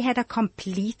 He had a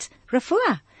complete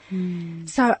refuah.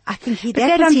 So I think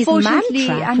that was his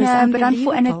mantra. I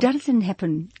know, and it doesn't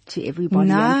happen to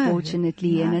everybody,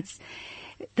 unfortunately. No. And it's,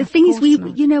 the thing is,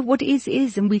 you know, what is,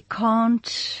 and we can't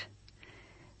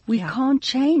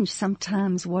change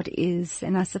sometimes what is.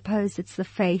 And I suppose it's the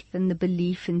faith and the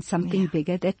belief in something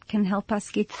bigger that can help us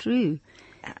get through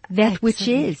that which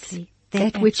is.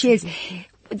 That which is.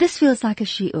 This feels like a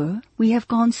shiur. We have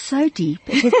gone so deep.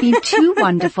 It has been too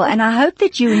wonderful. And I hope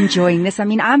that you're enjoying this. I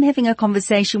mean, I'm having a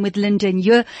conversation with Linda, and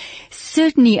you're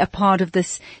certainly a part of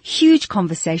this huge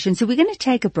conversation. So we're going to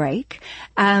take a break,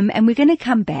 and we're going to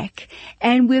come back,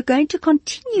 and we're going to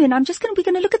continue. And we're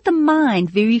going to look at the mind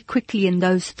very quickly in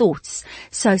those thoughts.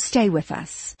 So stay with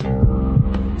us.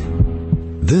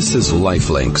 This is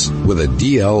Lifelinks with a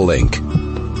DL link.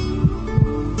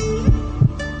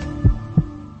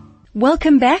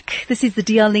 Welcome back. This is the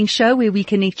DL Link Show, where we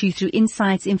connect you through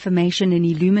insights, information, and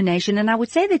illumination. And I would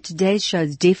say that today's show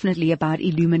is definitely about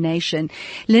illumination.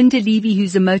 Linda Levy,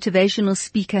 who's a motivational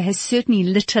speaker, has certainly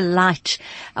lit a light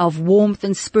of warmth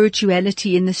and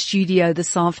spirituality in the studio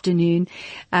this afternoon.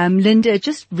 Linda,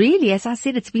 just really, as I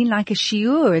said, it's been like a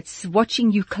shiur. It's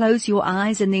watching you close your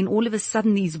eyes, and then all of a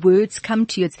sudden these words come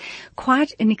to you. It's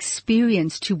quite an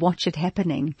experience to watch it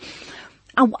happening.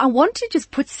 I want to just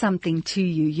put something to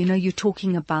you. You know, you're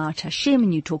talking about Hashem,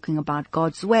 and you're talking about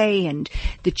God's way and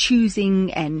the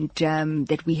choosing, and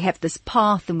that we have this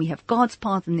path, and we have God's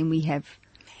path, and then we have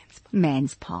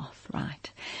man's path, right?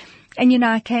 And, you know,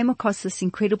 I came across this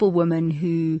incredible woman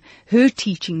who, her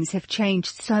teachings have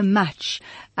changed so much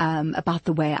about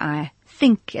the way I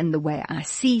think and the way I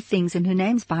see things. And her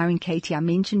name's Byron Katie. I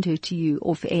mentioned her to you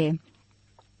off air.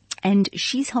 And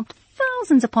she's helped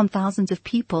thousands upon thousands of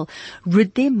people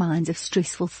rid their minds of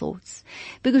stressful thoughts.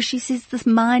 Because she says this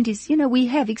mind is, you know, we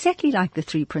have exactly like the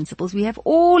three principles. We have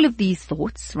all of these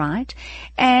thoughts, right?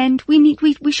 And we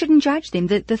shouldn't judge them.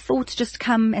 The thoughts just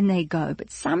come and they go.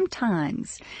 But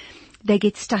sometimes they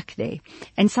get stuck there.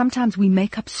 And sometimes we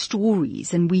make up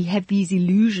stories, and we have these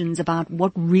illusions about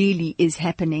what really is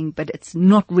happening, but it's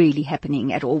not really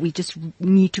happening at all. We just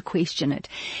need to question it.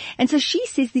 And so she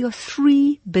says there are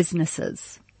three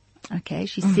businesses. Okay,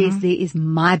 she says there is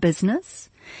my business,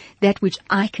 that which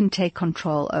I can take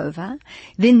control over.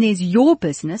 Then there's your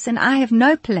business, and I have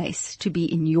no place to be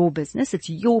in your business. It's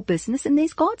your business, and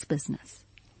there's God's business.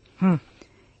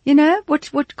 You know,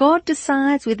 what God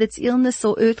decides, whether it's illness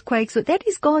or earthquakes, that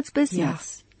is God's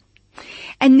business. Yeah.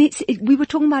 And we were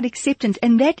talking about acceptance,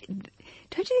 and that, don't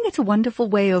you think it's a wonderful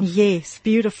way of yes,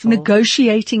 beautiful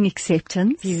negotiating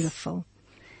acceptance? Beautiful.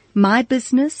 My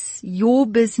business, your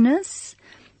business,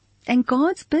 and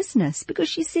God's business, because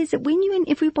she says that when you're in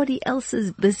everybody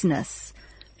else's business,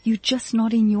 you're just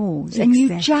not in yours. Exactly.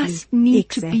 And you just need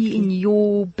to be in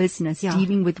your business,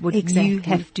 dealing with what you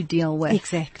have to deal with.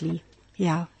 Exactly.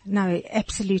 Yeah. No,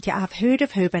 absolutely. I've heard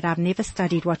of her, but I've never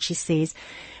studied what she says.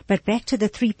 But back to the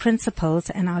 3 principles,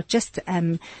 and I'll just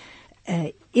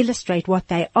illustrate what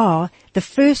they are. The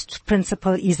first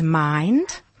principle is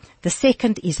mind. The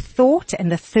second is thought,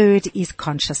 and the third is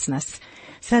consciousness.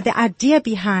 So the idea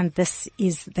behind this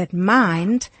is that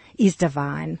mind is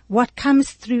divine. What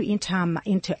comes through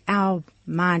into our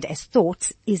mind as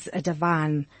thoughts is a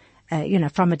divine,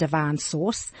 from a divine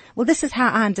source. Well, this is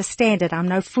how I understand it. I'm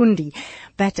no fundi.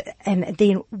 And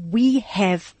then we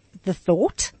have the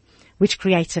thought, which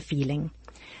creates a feeling.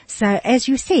 So as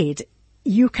you said,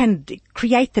 you can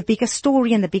create the biggest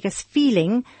story and the biggest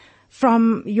feeling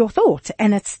from your thought,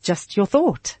 and it's just your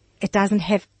thought. It doesn't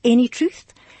have any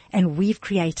truth. And we've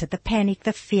created the panic,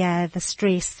 the fear, the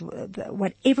stress,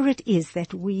 whatever it is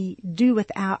that we do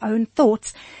with our own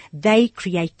thoughts, they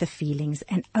create the feelings,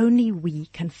 and only we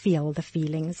can feel the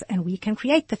feelings and we can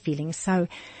create the feelings. So,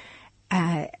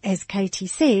 as Katie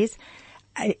says,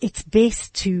 it's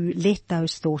best to let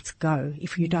those thoughts go.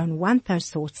 If you don't want those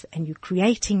thoughts and you're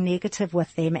creating negative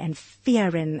with them and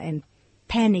fear and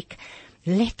panic,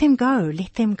 let them go.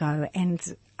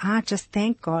 And I just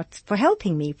thank God for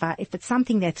helping me. But if it's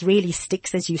something that really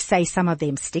sticks, as you say, some of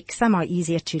them stick, some are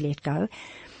easier to let go,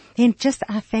 then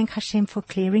I thank Hashem for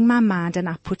clearing my mind, and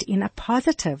I put in a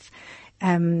positive,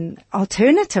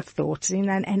 alternative thought,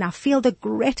 and I feel the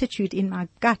gratitude in my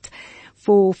gut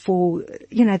for,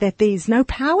 that there's no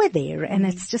power there, and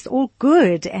it's just all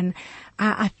good. And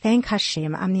I thank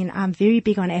Hashem. I mean, I'm very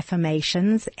big on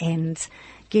affirmations and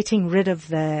getting rid of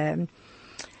the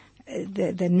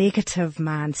negative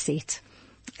mindset.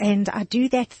 And I do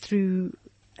that through,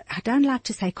 I don't like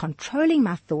to say controlling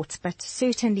my thoughts, but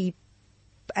certainly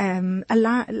being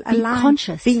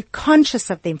conscious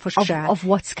of them, for sure. Of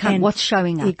what's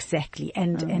showing up. Exactly.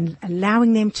 And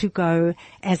allowing them to go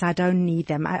as I don't need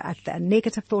them. A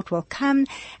negative thought will come,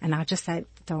 and I'll just say,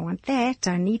 don't want that,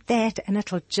 don't need that, and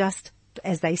it'll just,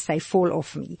 as they say, fall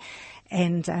off me.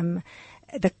 And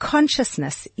the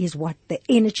consciousness is what the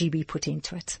energy we put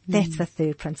into it. That's the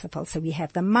third principle. So we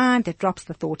have the mind that drops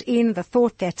the thought in, the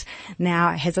thought that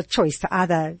now has a choice to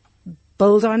either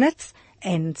build on it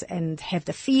and have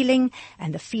the feeling,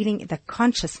 and the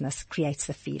consciousness creates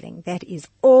the feeling. That is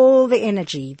all the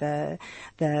energy, the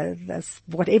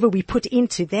whatever we put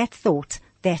into that thought.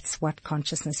 That's what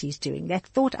consciousness is doing. That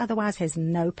thought otherwise has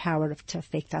no power to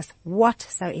affect us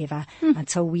whatsoever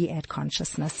until we add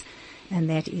consciousness. And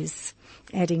that is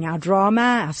adding our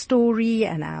drama, our story,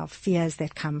 and our fears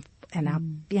that come, and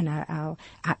our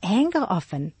anger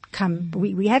often come.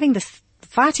 We're having this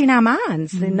fight in our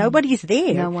minds. Nobody's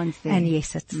there. No one's there. And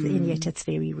yes, and yet it's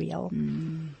very real.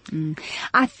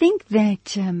 I think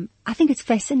that, I think it's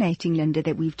fascinating, Linda,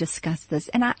 that we've discussed this.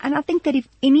 And I think that if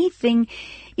anything,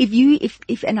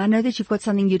 and I know that you've got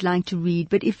something you'd like to read,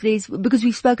 but because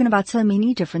we've spoken about so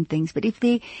many different things, but if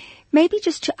there, maybe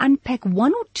just to unpack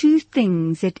 1 or 2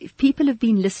 things that if people have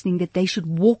been listening that they should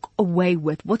walk away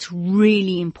with, what's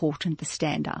really important to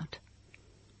stand out?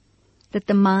 That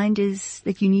the mind is,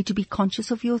 that you need to be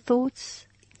conscious of your thoughts?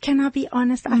 Can I be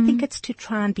honest? I think it's to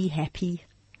try and be happy.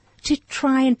 To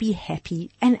try and be happy.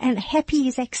 And happy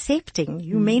is accepting.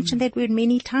 You mentioned that word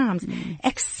many times.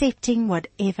 Accepting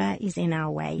whatever is in our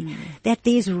way. That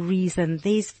there's reason,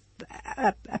 there's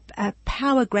a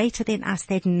power greater than us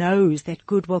that knows that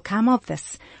good will come of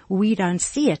this. We don't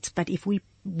see it, but if we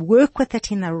work with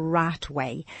it in the right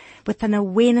way, with an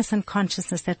awareness and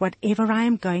consciousness that whatever I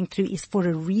am going through is for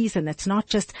a reason. It's not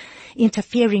just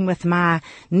interfering with my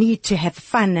need to have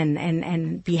fun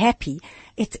and be happy.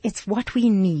 It's what we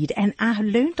need. And I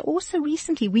learned also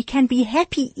recently we can be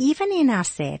happy even in our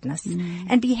sadness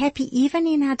and be happy even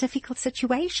in our difficult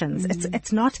situations.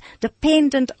 It's not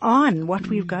dependent on what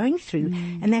we're going through.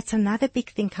 And that's another big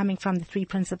thing coming from the 3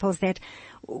 principles, that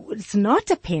it's not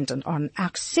dependent on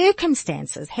our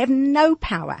circumstances, have no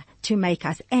power to make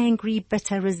us angry,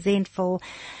 bitter, resentful,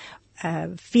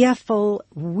 fearful.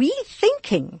 We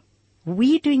thinking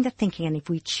We're doing the thinking, and if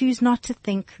we choose not to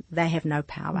think, they have no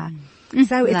power.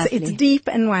 So it's deep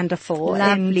and wonderful.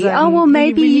 Lovely. And,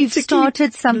 maybe we need you've to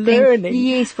started keep something. learning.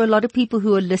 Yes, for a lot of people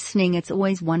who are listening, it's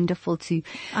always wonderful to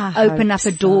open up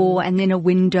a door and then a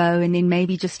window and then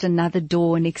maybe just another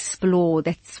door and explore.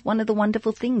 That's one of the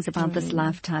wonderful things about this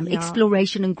lifetime,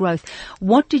 exploration and growth.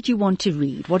 What did you want to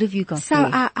read? What have you got So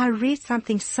there? I read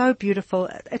something so beautiful.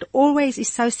 It always is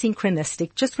so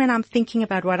synchronistic. Just when I'm thinking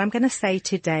about what I'm going to say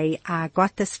today, I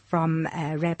got this from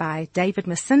Rabbi David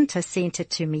Masinta, sent it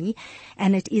to me,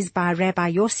 and it is by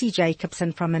Rabbi Yossi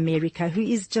Jacobson from America, who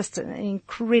is just an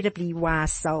incredibly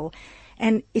wise soul.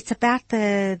 And it's about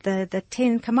the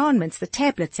 10 Commandments, the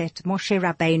tablets that Moshe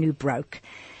Rabbeinu broke.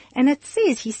 And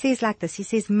he says like this, he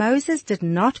says, Moses did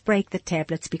not break the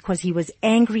tablets because he was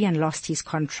angry and lost his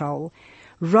control.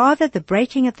 Rather, the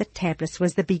breaking of the tablets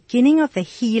was the beginning of the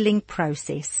healing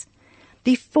process.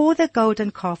 Before the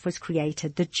golden calf was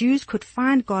created, the Jews could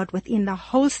find God within the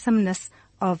wholesomeness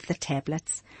of the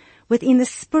tablets, within the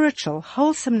spiritual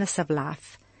wholesomeness of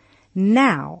life.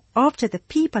 Now, after the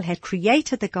people had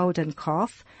created the golden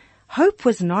calf, hope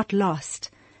was not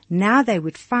lost. Now they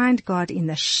would find God in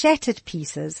the shattered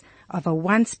pieces of a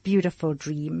once beautiful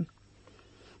dream.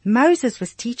 Moses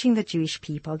was teaching the Jewish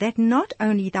people that not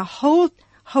only the whole,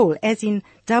 as in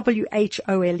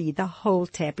W-H-O-L-E, the whole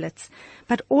tablets,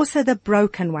 but also the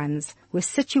broken ones were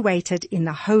situated in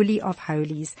the Holy of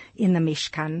Holies in the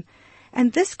Mishkan.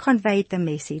 And this conveyed the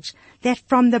message that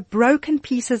from the broken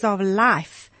pieces of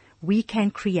life, we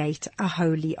can create a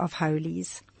Holy of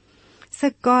Holies.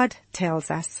 So God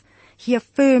tells us, He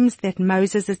affirms that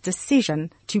Moses'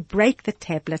 decision to break the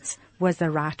tablets was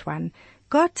the right one.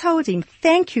 God told him,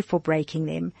 thank you for breaking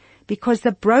them, because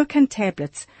the broken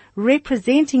tablets,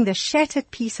 representing the shattered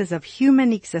pieces of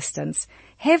human existence,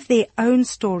 have their own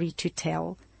story to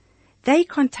tell. They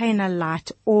contain a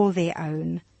light all their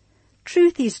own.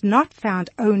 Truth is not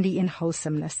found only in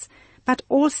wholesomeness, but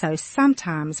also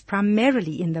sometimes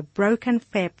primarily in the broken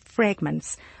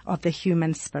fragments of the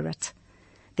human spirit.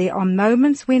 There are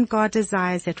moments when God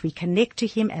desires that we connect to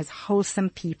Him as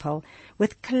wholesome people,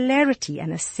 with clarity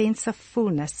and a sense of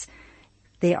fullness.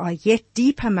 There are yet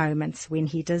deeper moments when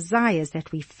He desires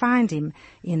that we find Him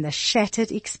in the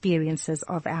shattered experiences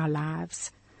of our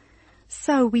lives.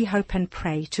 So we hope and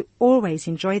pray to always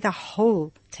enjoy the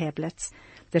whole tablets,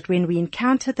 that when we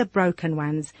encounter the broken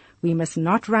ones, we must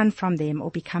not run from them or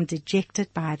become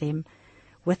dejected by them.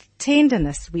 With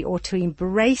tenderness, we ought to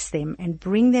embrace them and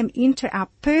bring them into our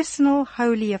personal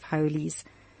Holy of Holies,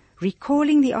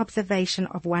 recalling the observation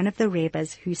of one of the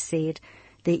Rebbes who said,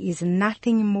 there is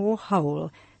nothing more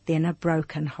whole than a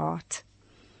broken heart.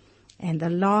 And the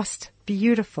last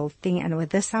beautiful thing, and with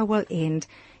this I will end,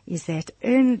 is that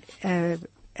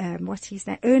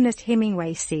Ernest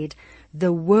Hemingway said,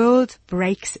 the world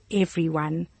breaks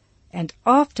everyone, and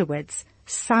afterwards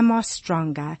some are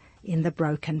stronger in the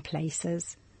broken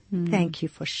places. Thank you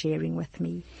for sharing with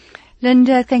me.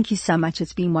 Linda, thank you so much.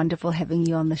 It's been wonderful having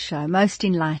you on the show. Most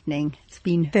enlightening. It's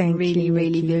been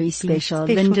really very special.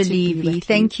 Linda Levy,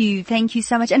 thank you. Thank you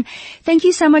so much. And thank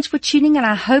you so much for tuning in.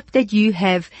 I hope that you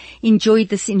have enjoyed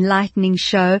this enlightening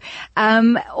show.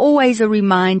 Always a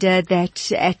reminder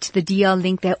that at the DL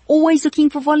Link, they're always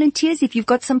looking for volunteers. If you've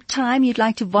got some time, you'd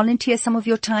like to volunteer some of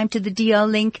your time to the DL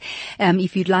Link.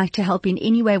 If you'd like to help in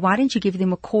any way, why don't you give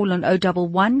them a call on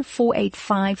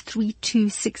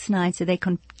 011-485-3269 so they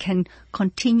can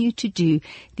continue to do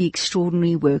the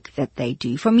extraordinary work that they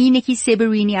do. From me, Nikki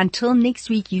Seberini, until next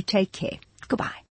week, you take care. Goodbye.